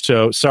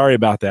 So sorry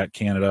about that,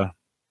 Canada.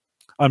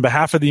 On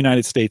behalf of the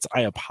United States,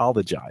 I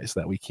apologize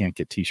that we can't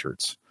get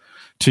t-shirts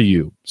to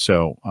you.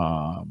 So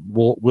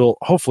we'll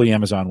hopefully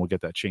Amazon will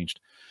get that changed.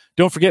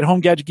 Don't forget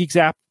Home Gadget Geeks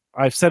app.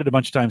 I've said it a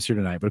bunch of times here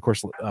tonight, but of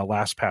course,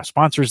 LastPass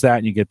sponsors that,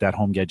 and you get that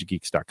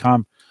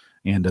homegadgetgeeks.com.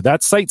 And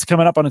that site's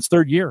coming up on its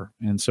 3rd year.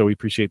 And so we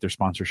appreciate their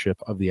sponsorship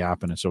of the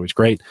app, and it's always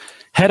great.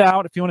 Head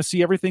out if you want to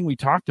see everything we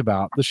talked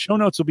about. The show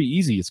notes will be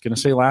easy. It's going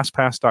to say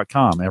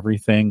lastpass.com.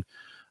 Everything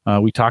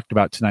we talked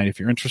about tonight. If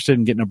you're interested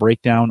in getting a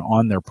breakdown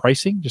on their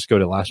pricing, just go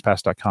to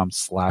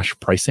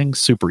lastpass.com/pricing.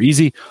 Super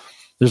easy.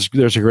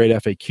 There's a great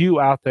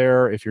FAQ out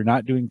there. If you're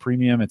not doing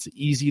premium, it's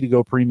easy to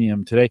go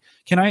premium today.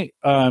 Can I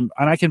and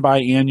I can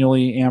buy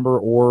annually, Amber,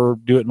 or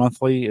do it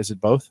monthly? Is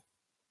it both?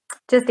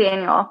 Just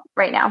annual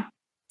right now.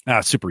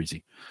 Super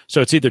easy.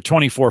 So it's either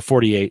 24,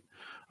 48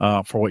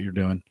 for what you're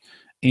doing.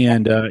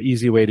 And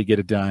easy way to get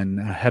it done.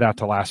 Head out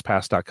to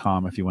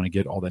lastpass.com if you want to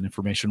get all that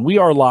information. We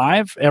are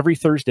live every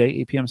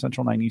Thursday, 8 p.m.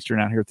 Central, 9 Eastern,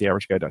 out here at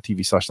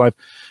theaverageguy.tv/live.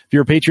 If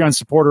you're a Patreon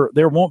supporter,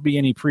 there won't be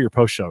any pre or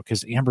post show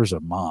because Amber's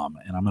a mom,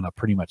 and I'm going to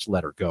pretty much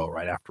let her go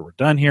right after we're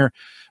done here.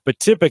 But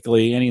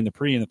typically, any in the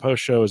pre and the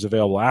post show is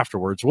available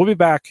afterwards. We'll be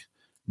back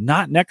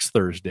not next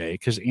Thursday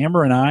because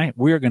Amber and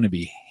we're going to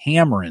be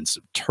hammering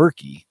some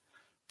turkey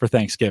for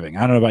Thanksgiving.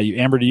 I don't know about you,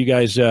 Amber. Do you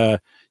guys go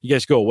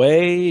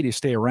away? Do you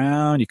stay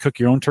around? You cook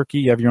your own turkey?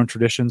 You have your own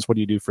traditions? What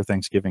do you do for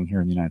Thanksgiving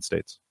here in the United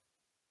States?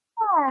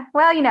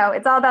 Well,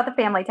 it's all about the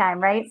family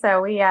time, right?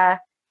 So we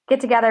get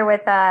together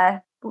with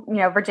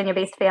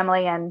Virginia-based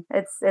family, and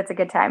it's a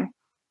good time.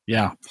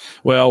 Yeah.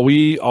 Well,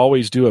 we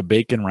always do a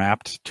bacon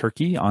wrapped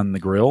turkey on the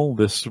grill.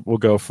 This will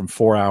go from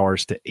 4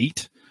 hours to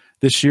 8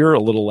 this year. A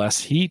little less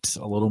heat,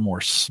 a little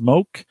more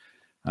smoke.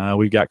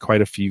 We've got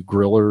quite a few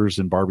grillers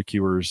and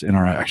barbecuers in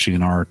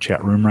our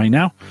chat room right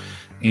now,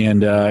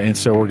 and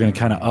so we're going to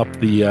kind of up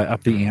the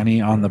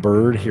ante on the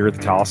bird here at the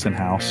Collison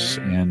House,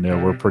 and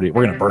we're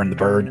going to burn the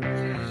bird.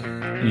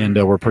 and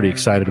we're pretty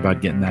excited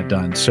about getting that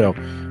done. So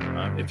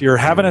if you're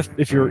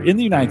in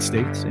the United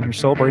States and you're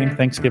celebrating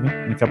Thanksgiving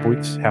in a couple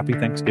weeks, happy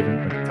Thanksgiving.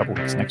 A couple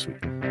weeks next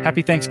week,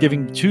 happy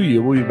Thanksgiving to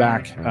you. We'll be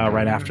back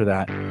right after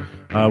that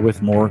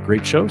with more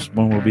great shows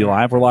when we'll be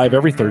live. We're live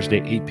every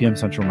Thursday, 8 p.m.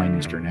 Central, 9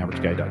 Eastern,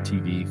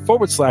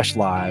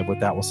 averageguy.tv/live. With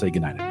that, we'll say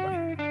goodnight.